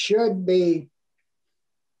 We should be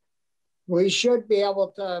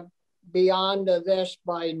able to be on to this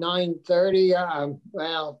by 9:30,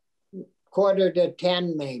 well,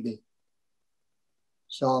 9:45 maybe.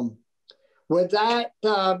 So with that,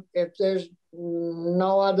 if there's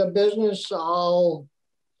no other business, I'll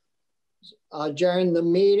adjourn the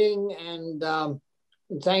meeting. And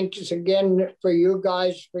thanks again for you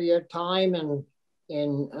guys for your time and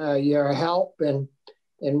your help. And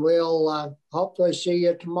we'll hopefully see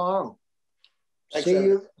you tomorrow. Thanks,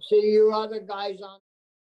 see you other guys on.